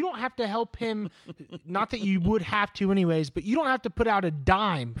nation, and you don't have to help him. Not that you would have to anyways, but you don't have to put out a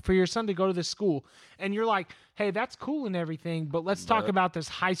dime for your son to go to this school. And you're like, hey, that's cool and everything, but let's talk about this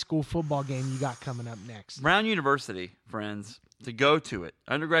high school football game you got coming up next." Brown University, friends, to go to it,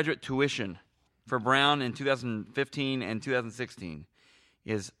 undergraduate tuition for Brown in 2015 and 2016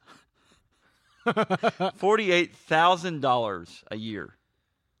 is $48,000 a year.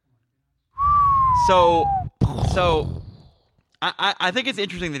 So I think it's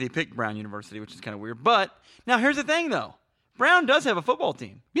interesting that he picked Brown University, which is kind of weird. But now here's the thing, though. Brown does have a football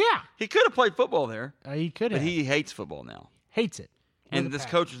team. Yeah. He could have played football there. He could have. But he hates football now. Hates it. And this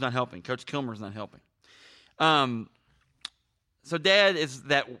coach is not helping. Coach Kilmer's not helping. So Dad is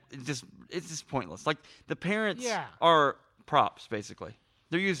that it's just pointless. Like, the parents are props, basically.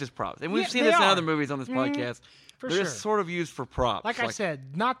 They're used as props. And we've seen this in other movies on this podcast. They're just sort of used for props. Like I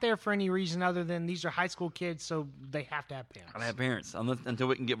said, not there for any reason other than these are high school kids, so they have to have parents. Gotta have parents. Until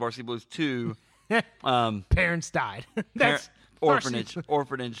we can get Varsity Blues 2. Parents died. That's orphanage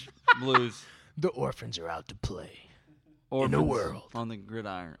blues. The orphans are out to play. Orphans in the world. On the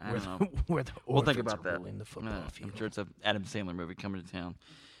gridiron. I don't know. Where the we'll think about that. In the football field. I'm sure it's an Adam Sandler movie coming to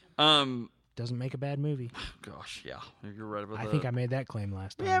town. Doesn't make a bad movie. Gosh, yeah. You're right about that. I think I made that claim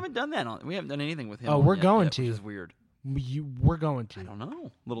last time. We haven't done that. We haven't done anything with him. Oh, we're going yet, to. Which is weird. We're going to. I don't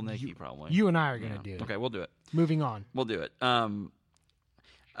know. Little Nicky, probably. You and I are going to do it. Okay, we'll do it. Moving on. We'll do it.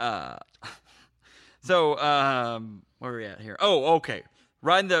 So, where are we at here? Oh, okay.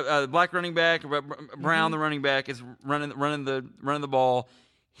 Riding the black running back, Brown, the running back, is running the ball.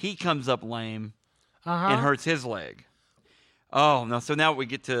 He comes up lame and hurts his leg. Oh no! So now we're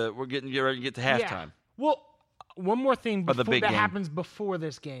ready to get to halftime. Yeah. Well, one more thing before that happens before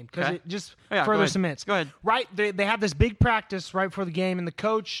this game because it just further cements. Go ahead. Right, they have this big practice right before the game, and the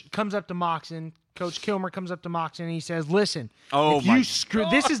coach comes up to Moxon. Coach Kilmer comes up to Moxon and he says, "Listen, if you screw,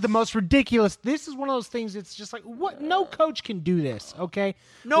 this is the most ridiculous. This is one of those things. It's just like what? No coach can do this. Okay,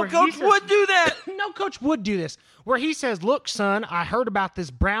 no coach would do that. No coach would do this. Where he says, "Look, son, I heard about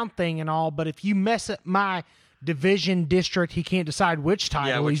this Brown thing and all, but if you mess up my division district, he can't decide which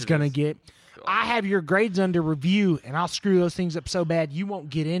title he's going to get. I have your grades under review, and I'll screw those things up so bad you won't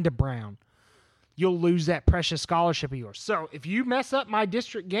get into Brown. You'll lose that precious scholarship of yours. So if you mess up my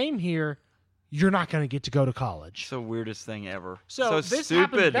district game here, you're not going to get to go to college." It's the weirdest thing ever. So this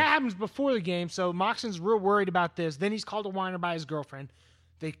stupid. That happens before the game. So Moxon's real worried about this. Then he's called a whiner by his girlfriend.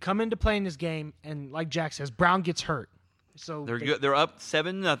 They come into playing this game, and like Jack says, Brown gets hurt. So they're up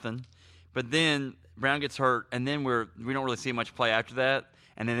 7-0, but then Brown gets hurt, and then we don't really see much play after that.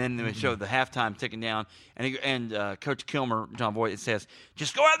 And then they show the halftime ticking down, and Coach Kilmer, John Voight, says,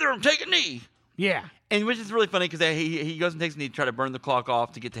 "Just go out there and take a knee." Yeah, and which is really funny because he goes and takes a knee to try to burn the clock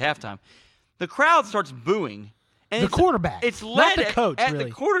off to get to halftime. The crowd starts booing. And the quarterback. It's led not the coach, at really.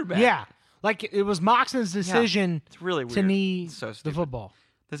 The quarterback. Yeah, like it was Moxon's decision. It's really weird. To knee so the football.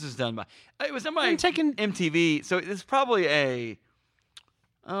 This is done by. It was done by MTV. So it's probably a.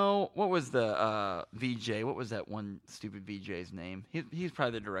 Oh, what was the VJ? What was that one stupid VJ's name? He's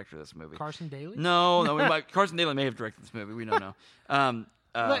probably the director of this movie. Carson Daly? No. Carson Daly may have directed this movie. We don't know.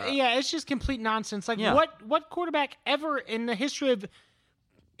 But yeah, it's just complete nonsense. Like what quarterback ever in the history of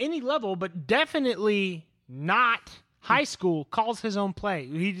any level, but definitely not high school, calls his own play?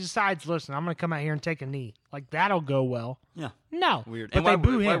 He decides, listen, I'm going to come out here and take a knee. Like that'll go well. Yeah. No. Weird. But and they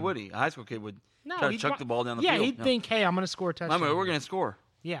boo him. Why would he? A high school kid would try to chuck the ball down the field. Yeah, he'd think, hey, I'm going to score a touchdown. We're going to score.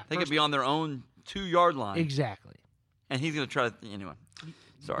 Yeah. They could be on their own 2-yard line. Exactly. And he's going to try to... Anyway.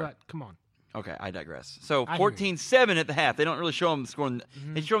 Sorry. But come on. Okay, I digress. So 14-7 at the half. They don't really show them scoring.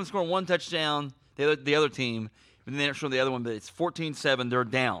 Mm-hmm. They show them scoring one touchdown, the other team, but then they don't show the other one. But it's 14-7. They're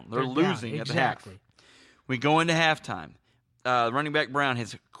down. They're losing at the half. We go into halftime. Running back Brown,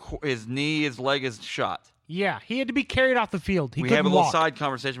 his knee, his leg is shot. Yeah, he had to be carried off the field. We have a little side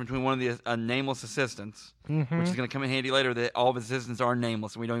conversation between one of the nameless assistants, which is going to come in handy later. That all of his assistants are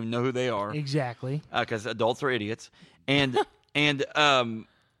nameless, and we don't even know who they are. Exactly. Because adults are idiots. And they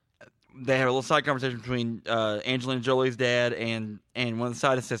have a little side conversation between Angelina Jolie's dad and one of the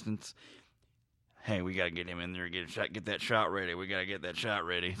side assistants. Hey, we got to get him in there and get that shot ready. We got to get that shot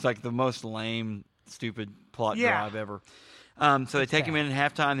ready. It's like the most lame, stupid plot drive ever. So they take him in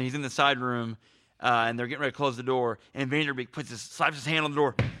at halftime, and he's in the side room. And they're getting ready to close the door, and Vanderbeek slaps his hand on the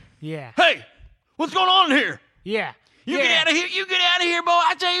door. Yeah. Hey, what's going on in here? Yeah. Get out of here! You get out of here, boy!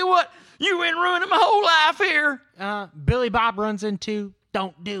 I tell you what, you been ruining my whole life here. Billy Bob runs into,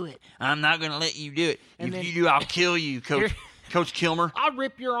 "Don't do it. I'm not going to let you do it. If you do, I'll kill you, Coach Kilmer. I'll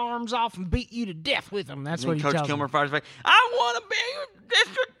rip your arms off and beat you to death with them." That's what he tells Coach Kilmer him. Fires back. I want to be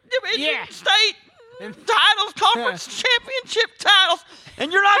district, division, state titles, conference championship titles,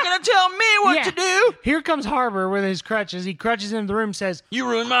 and you're not going to tell me what to do. Here comes Harbor with his crutches. He crutches into the room and says, "You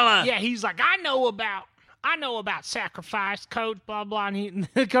ruined my life." Yeah, he's like, I know about sacrifice, coach, blah, blah. And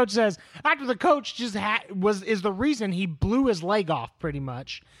the coach says, after the coach just is the reason he blew his leg off pretty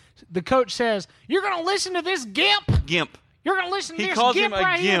much. The coach says, "You're going to listen to this gimp? Gimp. You're going to listen to this gimp. He calls him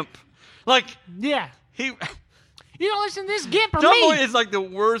a gimp. Like, yeah. You don't listen to this gimp or John me. Boyd is like the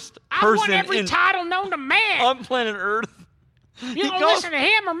worst person I want every title known to man on planet Earth. You don't listen to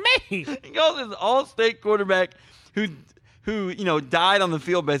him or me. He calls his all-state quarterback who died on the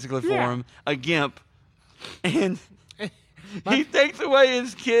field basically for him a gimp, and he takes away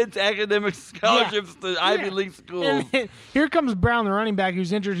his kids' academic scholarships to Ivy League schools. And here comes Brown, the running back,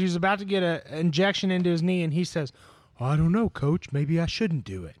 who's injured. He's about to get an injection into his knee, and he says, I don't know, Coach. Maybe I shouldn't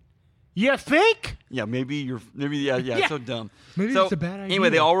do it. You think? Yeah, yeah. So dumb. Maybe so, it's a bad idea. Anyway,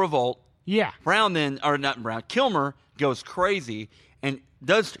 they all revolt. Yeah. Kilmer goes crazy and he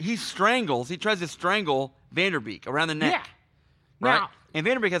tries to strangle Vanderbeek around the neck. Yeah. Right? Now, and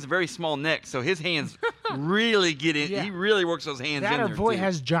Vanderbeek has a very small neck, so his hands really get in. Yeah. He really works those hands in there. That or Voight too.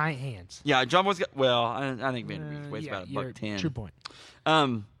 has giant hands. Yeah, John Boy's got. Well, I think Vanderbeek weighs about $110. True point.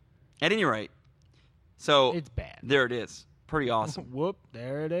 At any rate, so It's bad. There it is. Pretty awesome. Whoop!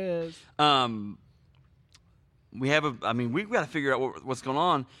 There it is. We got to figure out what's going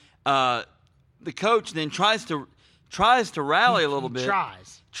on. The coach then tries to rally a little bit.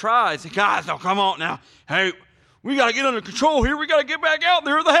 Tries. Guys, oh, come on now. Hey, we got to get under control here. We got to get back out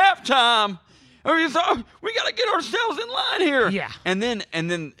there at the halftime. We got to get ourselves in line here. Yeah. And then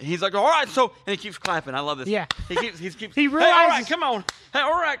he's like, all right, so, and he keeps clapping. I love this. Yeah. He keeps. He realizes, hey, all right, come on. Hey,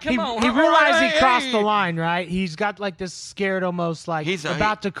 all right, come on. He All realized right, he crossed the line, right? He's got like this scared, almost like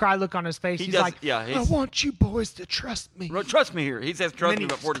about to cry look on his face. He's like, I want you boys to trust me. Trust me here. He says trust me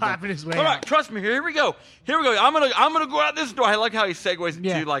about 40 times. clapping his way all right, out. trust me here. Here we go. I'm gonna go out this door. I like how he segues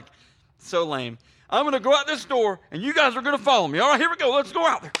into like so lame. I'm gonna go out this door, and you guys are gonna follow me. All right, here we go. Let's go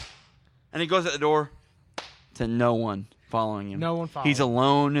out there. And he goes out the door. To no one following him. No one following. He's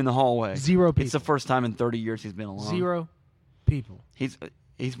alone in the hallway. 0 people. It's the first time in 30 years he's been alone. 0 people. He's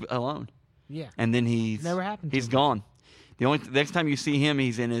alone. Yeah. And then Never happened. He's gone. The next time you see him,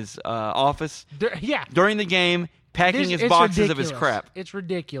 he's in his office. Yeah. During the game, packing his boxes of his crap. It's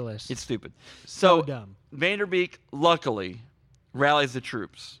ridiculous. It's stupid. So dumb. Vanderbeek, luckily, rallies the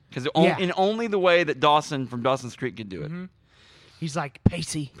troops because in only the way that Dawson from Dawson's Creek could do it. Mm-hmm. He's like,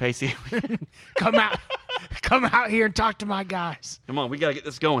 Pacey, come out here and talk to my guys. Come on, we got to get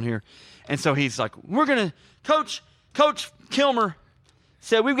this going here. And so he's like, we're going to, Coach Kilmer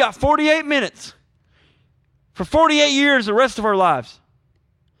said we've got 48 minutes for 48 years, the rest of our lives.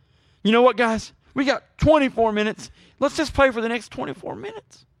 You know what, guys? We got 24 minutes. Let's just play for the next 24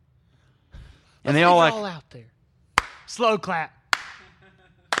 minutes. And they all out there. Slow clap.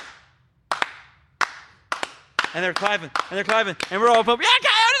 And they're clapping, and we're all pumping. Yeah,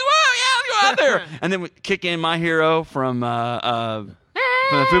 let's go out there. And then we kick in My Hero from the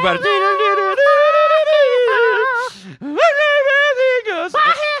Foo Fighters.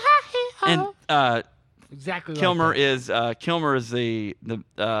 And exactly. Kilmer is the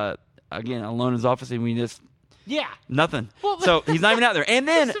again alone in his office, and we just nothing. Well, so he's not even out there. And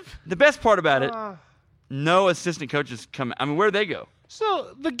then the best part about it, no assistant coaches come. I mean, where'd they go?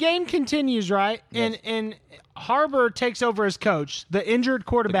 So the game continues, right? Yes. And Harbor takes over as coach. The injured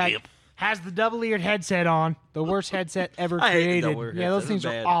quarterback has the double-eared headset on, the worst headset ever created. Those things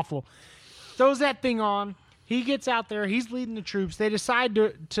are awful. Throws that thing on. He gets out there. He's leading the troops. They decide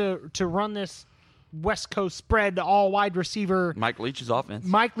to run this West Coast spread to all wide receiver. Mike Leach's offense.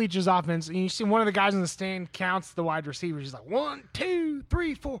 And you see one of the guys in the stand counts the wide receivers. He's like, 1, 2,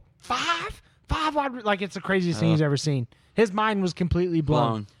 3, 4, 5. 5 wide. Like, it's the craziest thing he's ever seen. His mind was completely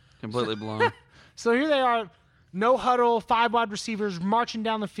blown. Completely blown. So here they are, no huddle, 5 wide receivers marching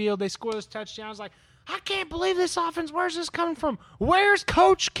down the field. They score this touchdown. I was like, I can't believe this offense. Where's this coming from? Where's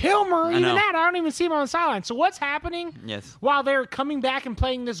Coach Kilmer? I don't even see him on the sideline. So what's happening? Yes. While they're coming back and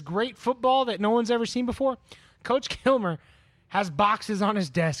playing this great football that no one's ever seen before, Coach Kilmer has boxes on his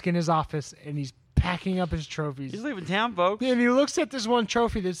desk in his office, and he's packing up his trophies. He's leaving town, folks. And he looks at this one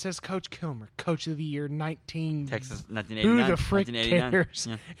trophy that says Coach Kilmer, Coach of the Year, Texas, 1989. Who the frick cares?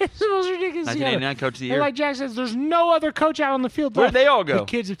 Yeah. It's the most ridiculous. 1989 Coach of the Year. And like Jack says, there's no other coach out on the field. Where'd they all go? The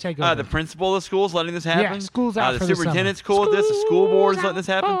kids have taken over. The principal of the school's letting this happen. Yeah, school's out for the superintendent's cool with this. The school board's letting this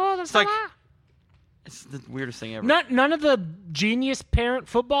happen. It's like it's the weirdest thing ever. None of the genius parent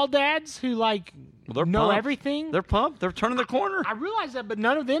football dads who know pumped. everything. They're pumped. They're turning the corner. I realize that, but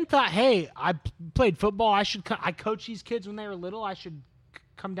none of them thought, "Hey, I played football. I coached these kids when they were little. I should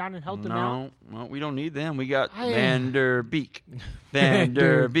come down and help them out." No, we don't need them. We got Vanderbeek.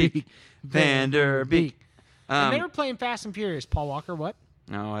 Vanderbeek. And they were playing Fast and Furious. Paul Walker, what?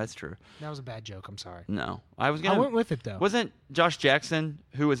 No, that's true. That was a bad joke. I'm sorry. No, I went with it though. Wasn't Josh Jackson,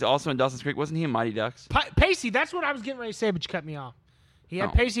 who was also in Dawson's Creek, wasn't he in Mighty Ducks? Pacey. That's what I was getting ready to say, but you cut me off. He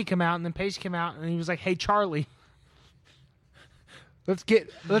had Pacey come out, and then Pacey came out, and he was like, "Hey, Charlie, let's get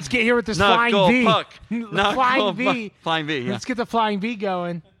here with this flying V. Puck. Flying V. Flying V. Yeah. Let's get the flying V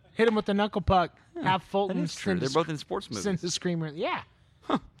going. Hit him with the knuckle puck. Have Fulton send. They're both in sports movies. Send the screamer. Yeah.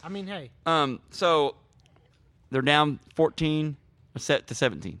 Huh. I mean, hey. So they're down 14 to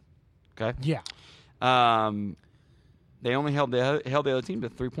 17. Okay. Yeah. They only held the other team to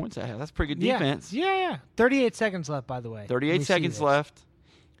 3 points. That's pretty good defense. Yeah. 38 seconds left, by the way. 38 seconds left,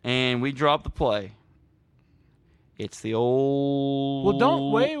 and we drop the play. It's the old...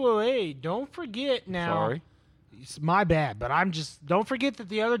 Well, wait. Don't forget now. Sorry. It's my bad, but don't forget that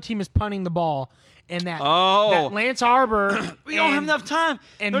the other team is punting the ball, and that Lance Arbor... we don't have enough time.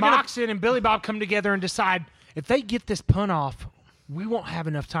 And Moxon and Billy Bob come together and decide, if they get this punt off, we won't have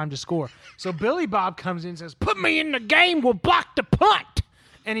enough time to score. So Billy Bob comes in and says, put me in the game, we'll block the punt.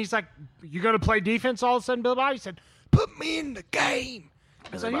 And he's like, you going to play defense all of a sudden, Billy Bob? He said, put me in the game.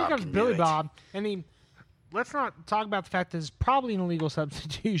 So here comes Billy Bob, and let's not talk about the fact that it's probably an illegal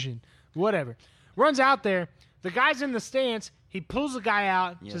substitution. Whatever. Runs out there. The guy's in the stance. He pulls the guy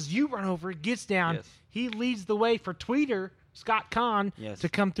out, says, you run over, gets down. Yes. He leads the way for Tweeter, Scott Kahn, to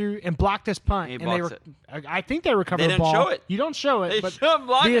come through and block this punt. I think they recover the ball. They don't show it. You don't show it. They but show him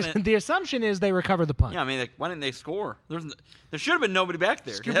blocking it. The assumption is they recover the punt. Yeah, I mean, why didn't they score? There should have been nobody back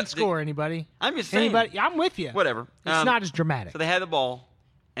there. Couldn't score anybody. I'm just saying. Anybody? I'm with you. Whatever. It's not as dramatic. So they had the ball,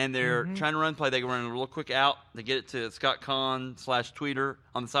 and they're trying to run play. They run a real quick out. They get it to Scott Kahn / Tweeter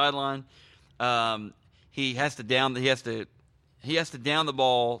on the sideline. He has to down the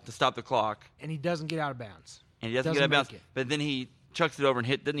ball to stop the clock, and he doesn't get out of bounds. But then he chucks it over and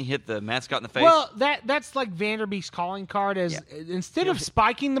didn't he hit the mascot in the face? Well, that's like Vanderbeek's calling card instead of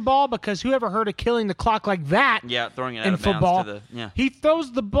spiking the ball, because whoever heard of killing the clock like that throwing it out in of football, bounds he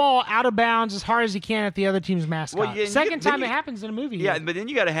throws the ball out of bounds as hard as he can at the other team's mascot. Well, Second time it happens in a movie. Yeah, but then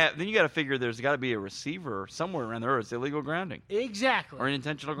you got to figure there's got to be a receiver somewhere around there. Or it's illegal grounding. Exactly. Or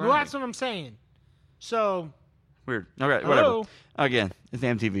intentional grounding. Well, that's what I'm saying. So weird. Okay, whatever. Again, it's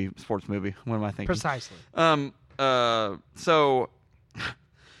an MTV sports movie. What am I thinking? Precisely. So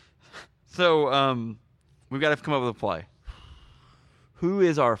we've got to come up with a play. Who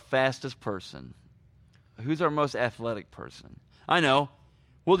is our fastest person? Who's our most athletic person? I know.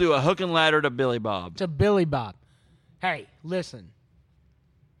 We'll do a hook and ladder to Billy Bob. Hey, listen.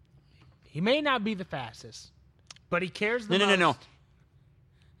 He may not be the fastest, but he cares the most. No.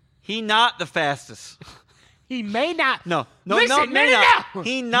 He not the fastest. He may not. No. Listen, may no. not.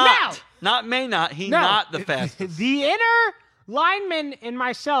 He not. No. Not may not. He not the fastest. The inner lineman in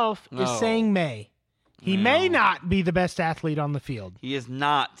myself is saying may. He may not be the best athlete on the field. He is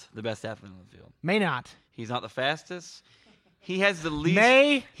not the best athlete on the field. May not. He's not the fastest. He has the least.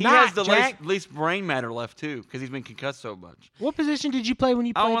 Least brain matter left too, because he's been concussed so much. What position did you play when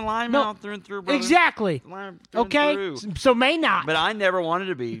you played? A lineman all through and through, brother. Exactly. Okay. So may not. But I never wanted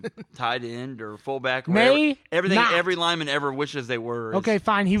to be tight end or fullback. Or everything. Not. Every lineman ever wishes they were. Okay,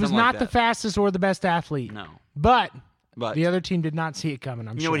 fine. He was not the fastest or the best athlete. No. But the other team did not see it coming.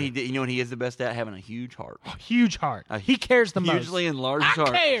 I'm sure. What he did? You know what he is the best at? Having a huge heart. Huge heart. He cares the most. Hugely enlarged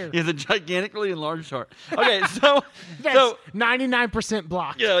heart. Care. He has a gigantically enlarged heart. Okay, so that's 99%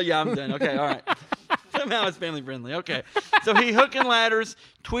 blocked. Yeah, I'm done. Okay, all right. Somehow it's family friendly. Okay, so he hook and ladders.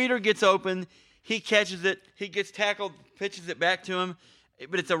 Tweeter gets open. He catches it. He gets tackled. Pitches it back to him.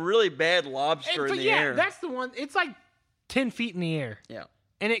 But it's a really bad lobster in the air. Yeah, that's the one. It's like 10 feet in the air. Yeah.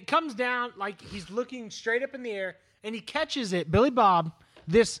 And it comes down like he's looking straight up in the air. And he catches it. Billy Bob,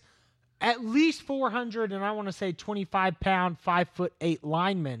 this at least 400 and I want to say 25-pound, 5'8"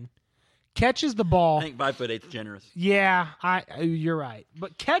 lineman, catches the ball. I think 5'8" is generous. Yeah, you're right.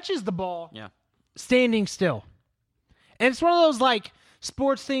 But catches the ball. Yeah. Standing still. And it's one of those like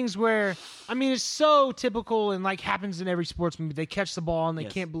sports things where, I mean, it's so typical and like happens in every sports movie. They catch the ball and they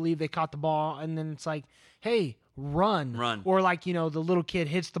can't believe they caught the ball. And then it's like, hey, run. Or like, the little kid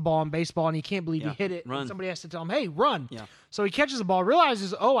hits the ball in baseball and he can't believe he hit it. And somebody has to tell him, hey, run. Yeah. So he catches the ball,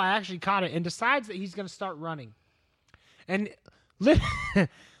 realizes, oh, I actually caught it, and decides that he's going to start running. And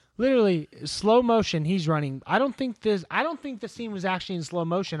literally slow motion, he's running. I don't think the scene was actually in slow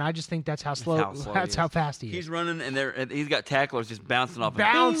motion. I just think that's how how fast he is. He's running and he's got tacklers just bouncing off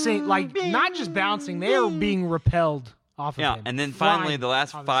him. Not just bouncing, they are being repelled off of him. And then finally, the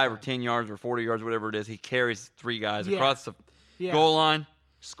last 5 or 10 yards or 40 yards, whatever it is, he carries 3 guys across the goal line.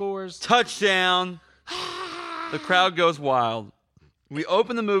 Scores. Touchdown. The crowd goes wild. We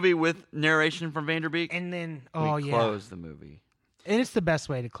open the movie with narration from Vanderbeek. And then, we close the movie. And it's the best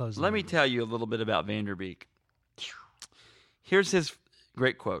way to close the movie. Let me tell you a little bit about Vanderbeek. Here's his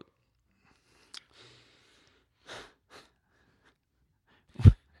great quote.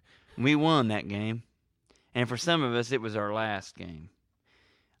 We won that game. And for some of us, it was our last game.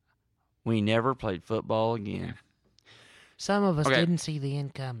 We never played football again. Yeah. Some of us didn't see the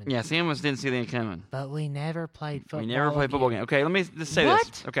end coming. Yeah, some of us didn't see the end coming. But we never played football. We never played football again. Okay, let me just say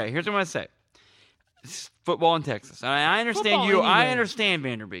this. Okay, here's what I'm going to say. It's football in Texas. I understand you. I understand,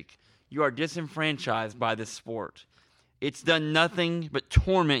 Vanderbeek. You are disenfranchised by this sport. It's done nothing but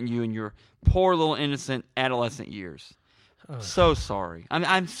torment you in your poor little innocent adolescent years. So sorry.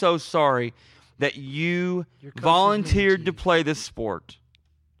 I'm so sorry that you volunteered to play this sport,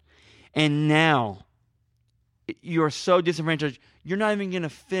 and now you're so disenfranchised, you're not even going to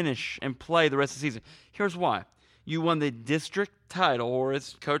finish and play the rest of the season. Here's why. You won the district title, or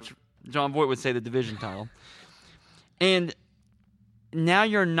as Coach John Voight would say, the division title. And now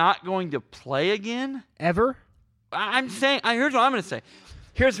you're not going to play again? Ever? I'm saying, here's what I'm going to say.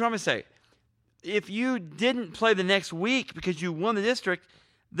 Here's what I'm going to say. If you didn't play the next week because you won the district,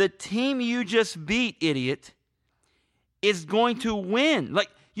 the team you just beat, idiot, is going to win. Like,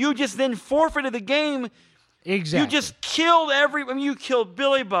 you just then forfeited the game. Exactly. You just killed you killed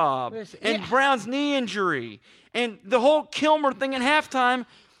Billy Bob and Brown's knee injury. And the whole Kilmer thing at halftime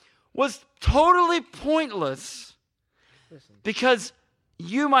was totally pointless because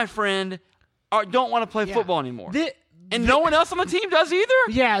you, my friend, don't want to play football anymore. And no one else on the team does either?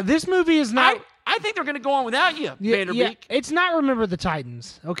 Yeah, this movie is not... I think they're going to go on without you, Vanderbeek. Yeah, it's not Remember the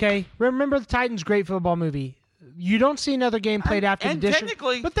Titans, okay? Remember the Titans, great football movie. You don't see another game played after the district.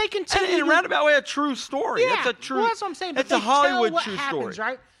 Technically, but they continue. In a roundabout way, a true story. Yeah, that's well, that's what I'm saying. It's a Hollywood what true happens, story,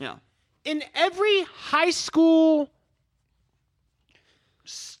 right? Yeah. In every high school,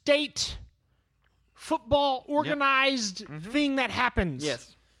 state football organized thing that happens,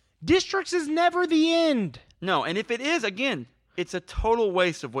 yes, districts is never the end. No, and if it is, again, it's a total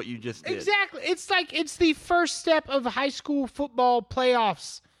waste of what you just did. Exactly. It's like it's the first step of high school football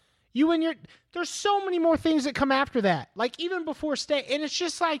playoffs. There's so many more things that come after that. Like even before state, and it's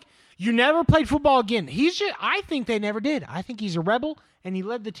just like you never played football again. I think they never did. I think he's a rebel, and he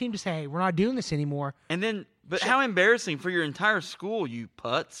led the team to say, "Hey, we're not doing this anymore." And then, how embarrassing for your entire school, you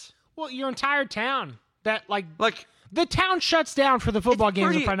putz. Well, your entire town. That like the town shuts down for the football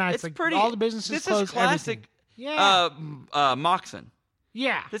games on Friday nights. All the businesses close. This is classic. Everything. Yeah. Moxon.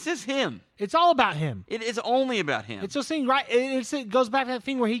 Yeah. This is him. It's all about him. It is only about him. It's those things, right? It goes back to that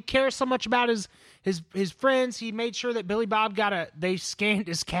thing where he cares so much about his friends. He made sure that Billy Bob they scanned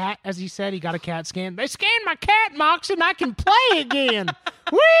his cat, as he said. He got a cat scan. They scanned my cat, Moxon. I can play again.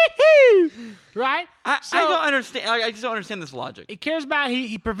 Woohoo! Right? I don't understand. I just don't understand this logic. He cares about.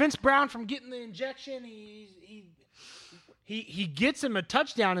 He prevents Brown from getting the injection. He gets him a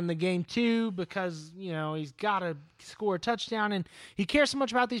touchdown in the game too because he's got to score a touchdown, and he cares so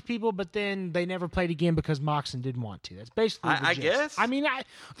much about these people. But then they never played again because Moxon didn't want to. That's basically I guess. I mean,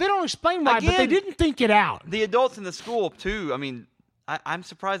 they don't explain why, but they didn't think it out. The adults in the school too. I mean, I'm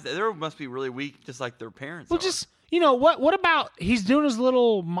surprised that they must be really weak, just like their parents. Well, just what about he's doing his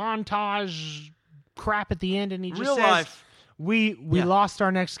little montage crap at the end, and he just real says, life. We lost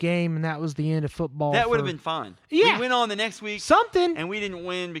our next game, and that was the end of football. That would have been fine. Yeah. We went on the next week. Something. And we didn't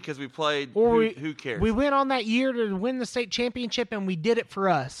win because we played. Who cares? We went on that year to win the state championship, and we did it for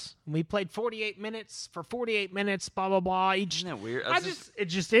us. We played 48 minutes, blah, blah, blah. Isn't that weird? It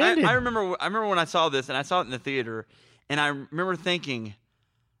just ended. I remember when I saw this, and I saw it in the theater, and I remember thinking,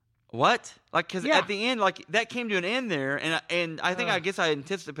 what? Like, because at the end, like, that came to an end there, and I think I guess I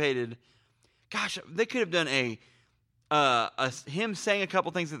anticipated, gosh, they could have done him saying a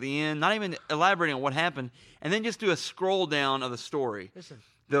couple things at the end, not even elaborating on what happened, and then just do a scroll down of the story. Listen.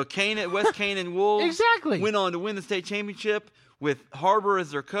 The West Canaan Wolves exactly went on to win the state championship with Harbor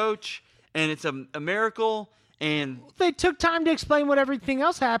as their coach, and it's a miracle. And they took time to explain what everything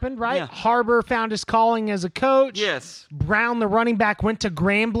else happened, right? Yeah. Harbor found his calling as a coach. Yes. Brown, the running back, went to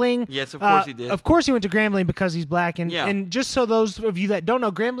Grambling. Yes, of course he did. Of course he went to Grambling because he's black. And just so those of you that don't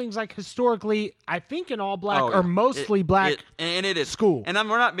know, Grambling's like historically, I think, an all black or mostly black and it is school. And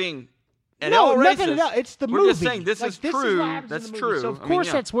we're not being at no, all nothing racist. at all. It's the we're movie. Just saying this is true. That's true. So of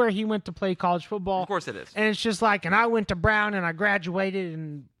course that's where he went to play college football. Of course it is. And it's just like, and I went to Brown and I graduated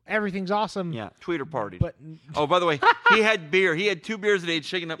and everything's awesome. Yeah, tweeter partied. But by the way, he had beer. He had 2 beers a day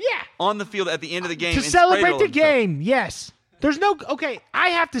shaking up on the field at the end of the game. To celebrate the game, yes. There's okay, I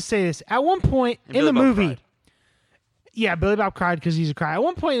have to say this. At one point in the movie, Billy Bob cried because he's a cry. At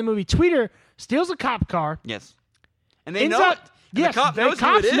one point in the movie, Tweeter steals a cop car. Yes. And they know it. And yes, the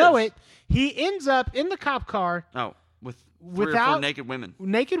cops know it. He ends up in the cop car. Oh, with 3 or 4 naked women.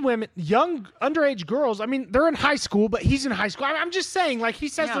 Naked women, young underage girls. I mean, they're in high school, but he's in high school. I'm just saying, like he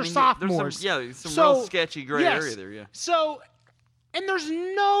says, they're sophomores. There's some real sketchy gray area there. Yeah. So, and there's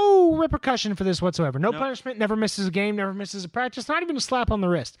no repercussion for this whatsoever. No punishment. Never misses a game. Never misses a practice. Not even a slap on the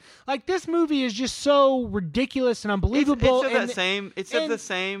wrist. Like this movie is just so ridiculous and unbelievable. It's the same. It's not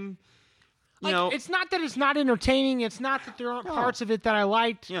that it's not entertaining. It's not that there aren't parts of it that I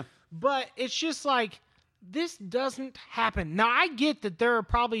liked. Yeah. But it's just like This doesn't happen. Now, I get that there are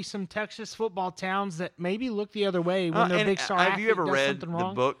probably some Texas football towns that maybe look the other way when their big star Have athlete you ever does read something the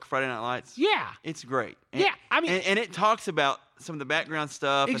wrong. book Friday Night Lights? Yeah. It's great. Yeah, I mean... And it talks about some of the background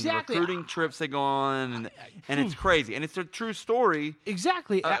stuff exactly. and the recruiting trips they go on, and it's crazy. And it's a true story.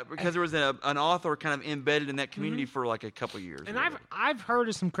 Exactly. Because there was an author kind of embedded in that community for like a couple years. And I've heard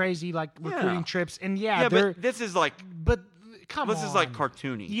of some crazy like recruiting trips, and but this is like... But come on. This is like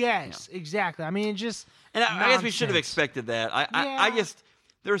cartoony. Yes, exactly. I mean, it just... And I guess we should have expected that. I just...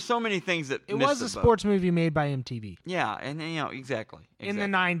 There are so many things that it was a sports movie made by MTV. Yeah, and exactly. In the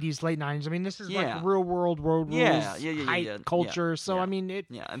 90s, late 90s. I mean, this is like real world road rules, hype culture. So I mean, it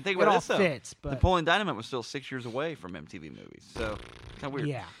and think about it all fits. But Napoleon Dynamite was still 6 years away from MTV movies, so kind of weird.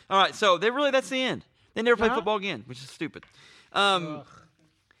 Yeah. All right, so that's the end. They never played football again, which is stupid. Okay,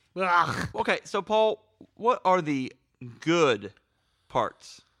 so Paul, what are the good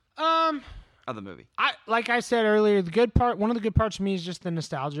parts? Of the movie. Like I said earlier, one of the good parts for me is just the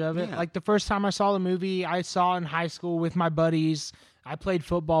nostalgia of it. Yeah. Like the first time I saw the movie, I saw in high school with my buddies I played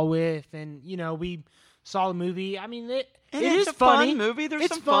football with, and we saw the movie. I mean, it is a funny. Fun movie. There's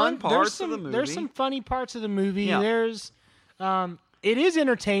it's some fun parts of the movie. There's some funny parts of the movie. Yeah. There's it is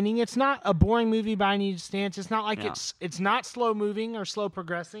entertaining. It's not a boring movie by any stance. It's not like it's not slow moving or slow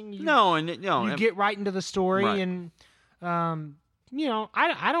progressing. You get right into the story, right. and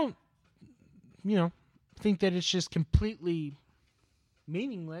I don't think that it's just completely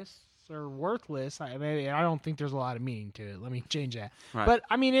meaningless or worthless. I don't think there's a lot of meaning to it. Let me change that. Right. But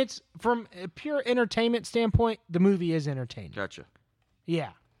I mean, it's from a pure entertainment standpoint, the movie is entertaining. Gotcha.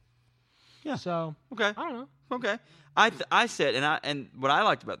 Yeah. Yeah. So okay. I don't know. Okay. I said, and what I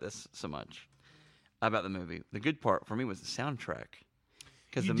liked about this so much about the movie, the good part for me was the soundtrack,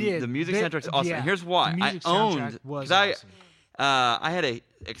 because the music soundtrack's awesome. Yeah. And here's why: I had a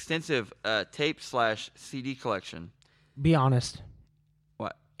extensive tape/CD collection. Be honest.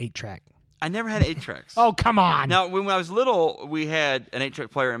 What? 8-track. I never had 8 tracks. Oh, come on. Now, when I was little, we had an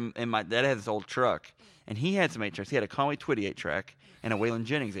 8-track player, and my dad had this old truck, and he had some 8 tracks. He had a Conway Twitty 8-track and a Waylon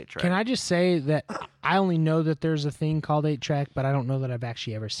Jennings 8-track. Can I just say that I only know that there's a thing called 8-track, but I don't know that I've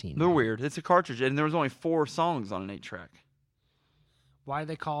actually ever seen it. They're weird. It's a cartridge, and there was only 4 songs on an 8-track. Why do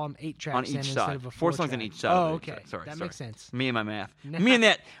they call them 8 tracks on each instead side? of a 4 4 songs on track? each side. Oh, of okay. Sorry, that makes sense. Me and my math. Me and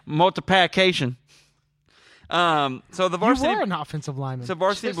that multiplication. So the varsity. You were an offensive lineman. So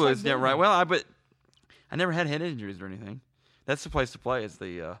Varsity Just Blues, like yeah, them. right. Well, I never had head injuries or anything. That's the place to play, is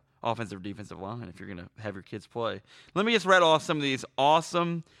the offensive defensive line, if you're gonna have your kids play. Let me just rattle off some of these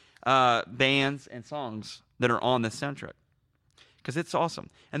awesome bands and songs that are on this soundtrack, because it's awesome.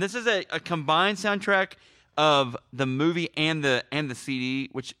 And this is a combined soundtrack of the movie and the CD,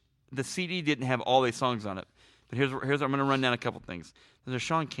 which the CD didn't have all these songs on it. But here's I'm going to run down a couple things. There's a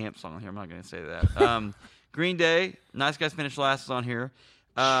Sean Camp song on here. I'm not going to say that. Green Day, Nice Guys Finish Last is on here.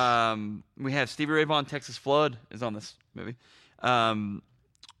 We have Stevie Ray Vaughan, Texas Flood is on this movie. Leroy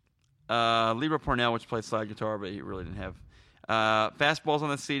Pornell, which plays slide guitar, but he really didn't have. Fastball's on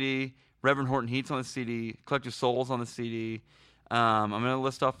the CD. Reverend Horton Heat's on the CD. Collective Soul's on the CD. I'm going to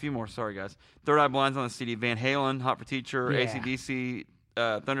list off a few more. Sorry, guys. Third Eye Blind's on the CD. Van Halen, Hot for Teacher, AC/DC,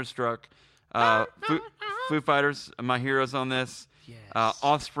 Thunderstruck, Foo Fighters, My Heroes on this. Yes.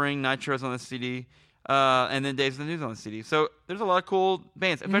 Offspring, Nitro's on the CD. And then Days of the News on the CD. So there's a lot of cool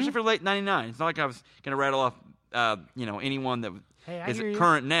bands, especially for late '99. It's not like I was going to rattle off, anyone that is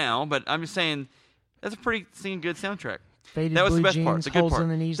current now, but I'm just saying that's a pretty good soundtrack. Faded that was the best jeans, part. The good holes part. In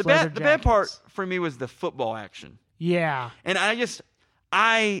the knees, the leather bad part jackets. for me was the football action. Yeah. And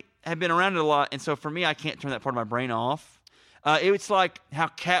I have been around it a lot, and so for me, I can't turn that part of my brain off. It's like how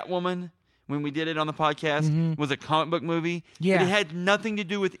Catwoman, when we did it on the podcast, was a comic book movie. Yeah. But it had nothing to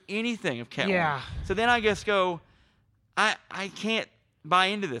do with anything of Catwoman. Yeah. So then I just go, I can't buy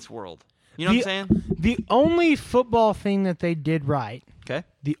into this world. You know what I'm saying? The only football thing that they did right, Okay.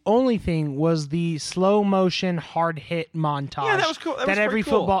 the only thing was the slow motion hard hit montage. Yeah, that was cool. That was every pretty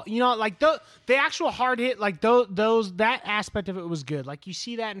cool. football, like the actual hard hit, like those that aspect of it was good. Like you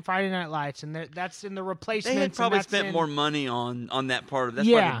see that in Friday Night Lights, and that's in the replacements. They had probably and spent more money on that part of. That's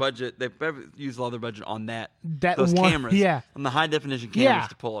Yeah. why their budget. They probably used a lot of their budget on That those one- cameras. yeah. On the high definition cameras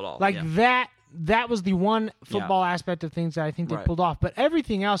to pull it off. Like yeah. that was the one football aspect of things that I think they pulled off. But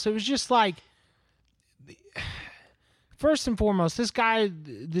everything else, it was just like, first and foremost, this guy,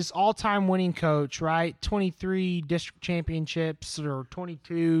 this all-time winning coach, right? 23 district championships or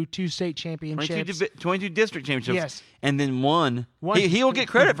 22, 2 state championships. 22 district championships. Yes. And then one. He'll get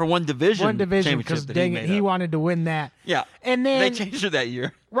credit for one division. One division, because dang it, he wanted to win that. Yeah. And then they changed it that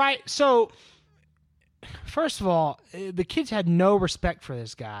year. Right. So, first of all, the kids had no respect for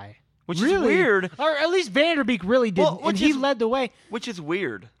this guy. which is weird. Or at least Vanderbeek really did, and he led the way. Which is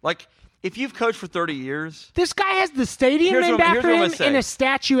weird. Like, if you've coached for 30 years... This guy has the stadium named after him and a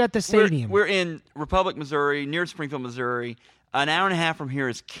statue at the stadium. We're in Republic, Missouri, near Springfield, Missouri. An hour and a half from here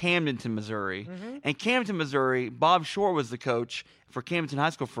is Camdenton, Missouri. Mm-hmm. And Camdenton, Missouri, Bob Shore was the coach for Camdenton High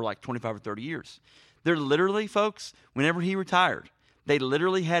School for like 25 or 30 years. They're literally, folks, whenever he retired, they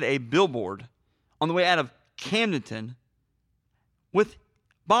literally had a billboard on the way out of Camdenton with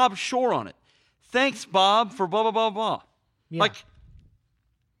Bob Shore on it. Thanks, Bob, for blah, blah, blah, blah. Yeah. Like,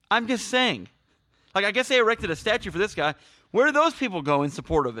 I'm just saying. Like, I guess they erected a statue for this guy. Where do those people go in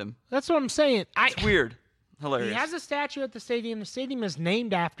support of him? That's what I'm saying. It's weird. Hilarious. He has a statue at the stadium. The stadium is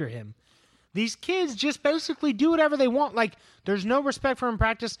named after him. These kids just basically do whatever they want. Like, there's no respect for him in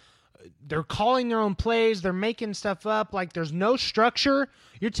practice. They're calling their own plays. They're making stuff up. Like, there's no structure.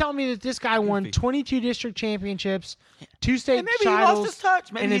 You're telling me that this guy won 22 district championships, 2 state titles. Maybe he lost his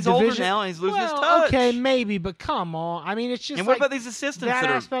touch. Maybe he's older now and he's losing his touch. Okay, maybe, but come on. I mean, it's just. And what about these assistants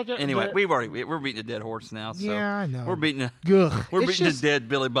that are? Anyway, we're beating a dead horse now. So yeah, I know. We're beating a dead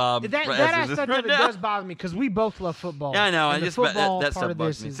Billy Bob. That aspect of it does bother me because we both love football. Yeah, I know. And that stuff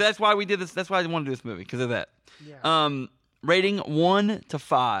bugs me. So that's why we did this. That's why I wanted to do this movie, because of that. Yeah. Rating 1 to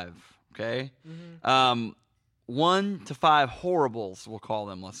 5. Okay. Mm-hmm. 1 to 5 horribles, we'll call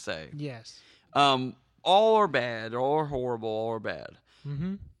them. Let's say. Yes. All are bad, all are horrible, all are bad.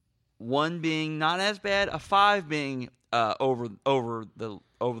 Mm-hmm. 1 being not as bad, a 5 being over the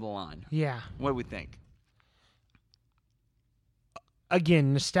line. Yeah. What do we think?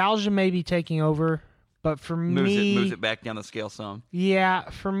 Again, nostalgia may be taking over, but for me, moves it back down the scale some. Yeah,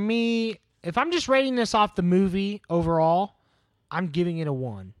 for me, if I'm just rating this off the movie overall, I'm giving it a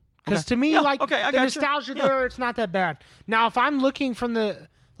 1. Because to me, the nostalgia there, it's not that bad. Now, if I'm looking from the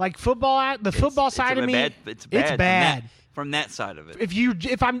football side of me, it's bad. From that side of it. If you're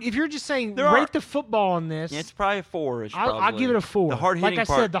just saying rate the football on this, it's probably a 4. I'll give it a 4. The hard hitting like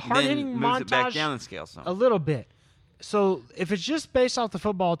I said, the hard hitting moves montage it back down the scale some. A little bit. So if it's just based off the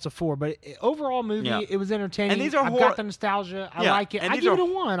football, it's a 4. But overall movie, it was entertaining. And these are I've got the nostalgia. I like it. I give it a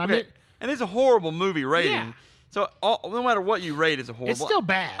 1. I mean, and it's a horrible movie rating. Yeah. So no matter what you rate, it's a horrible. It's still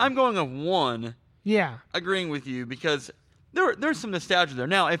bad. I'm going a 1. Yeah. Agreeing with you because there's some nostalgia there.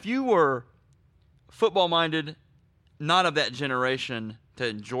 Now, if you were football minded, not of that generation, to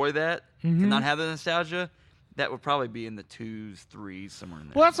enjoy that, to not have the nostalgia, that would probably be in the 2s, 3s, somewhere in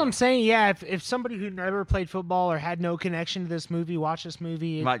there. Well, that's what I'm saying. Yeah, if somebody who never played football or had no connection to this movie watched this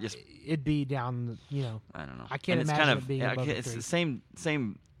movie, it'd be down. I don't know. I can't imagine it being above it's the 3. The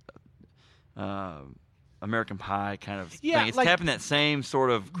same. American Pie kind of thing. It's like, having that same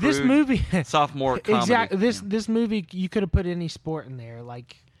sort of crude this movie sophomore comedy. Exactly. This movie, you could have put any sport in there.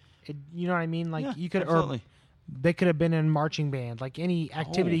 Like, you know what I mean? Like you could, or they could have been in marching band. Like any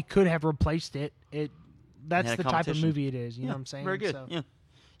activity could have replaced it. That's the type of movie it is. You know what I'm saying? Very good. So. Yeah.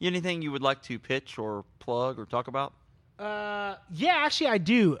 Anything you would like to pitch or plug or talk about? Yeah, actually I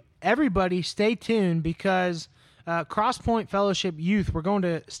do. Everybody stay tuned because Cross Point Fellowship Youth, we're going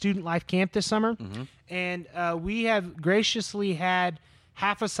to Student Life Camp this summer, and we have graciously had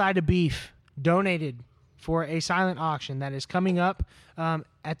half a side of beef donated for a silent auction that is coming up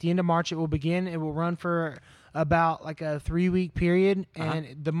at the end of March. It will begin. It will run for about like a 3-week period,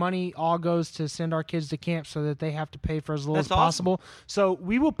 and the money all goes to send our kids to camp so that they have to pay for as little as possible. So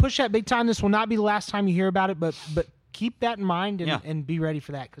we will push that big time. This will not be the last time you hear about it, but keep that in mind and be ready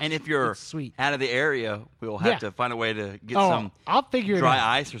for that. And if you're out of the area, we'll have to find a way to get some I'll figure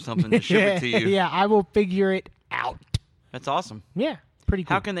dry ice or something to ship it to you. Yeah, I will figure it out. That's awesome. Yeah, pretty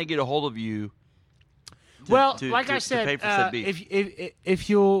cool. How can they get a hold of you? I said, if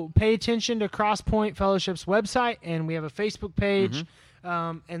you'll pay attention to Cross Point Fellowship's website, and we have a Facebook page,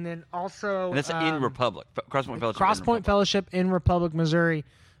 and then also... And that's in Republic. Cross Point Fellowship in Republic, Missouri.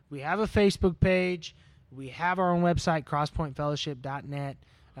 We have a Facebook page. We have our own website, crosspointfellowship.net.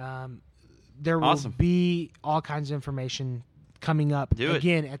 There will be all kinds of information coming up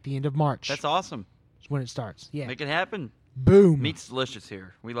again at the end of March. That's awesome. That's when it starts. Yeah. Make it happen. Boom. Meat's delicious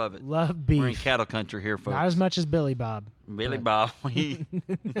here. We love it. Love beef. We're in cattle country here, folks. Not as much as Billy Bob. Bob. He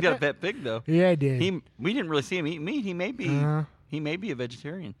got a pet pig, though. Yeah, he did. We didn't really see him eat meat. He may be a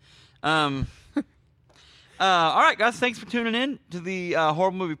vegetarian. All right, guys. Thanks for tuning in to the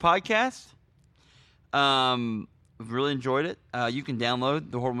Horrible Movie Podcast. We've really enjoyed it. You can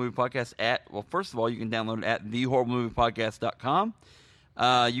download the Horrible Movie Podcast first of all, you can download it at thehorriblemoviepodcast.com.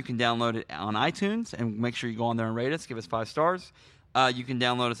 You can download it on iTunes, and make sure you go on there and rate us. Give us 5 stars. You can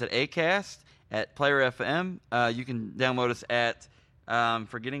download us at Acast, at Player FM. You can download us at,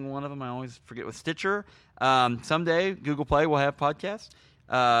 forgetting one of them, I always forget, with Stitcher. Someday, Google Play will have podcasts.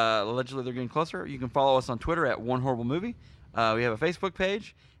 Allegedly, they're getting closer. You can follow us on Twitter at One Horrible Movie. We have a Facebook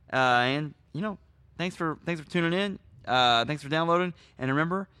page, and thanks for tuning in. Thanks for downloading. And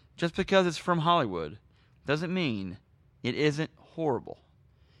remember, just because it's from Hollywood doesn't mean it isn't horrible.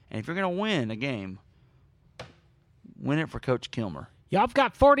 And if you're gonna win a game, win it for Coach Kilmer. Y'all have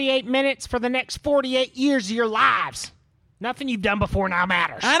got 48 minutes for the next 48 years of your lives. Nothing you've done before now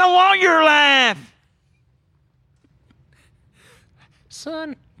matters. I don't want your laugh.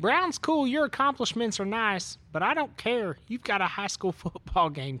 Son, Brown's cool. Your accomplishments are nice, but I don't care. You've got a high school football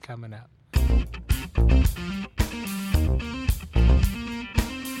game coming up.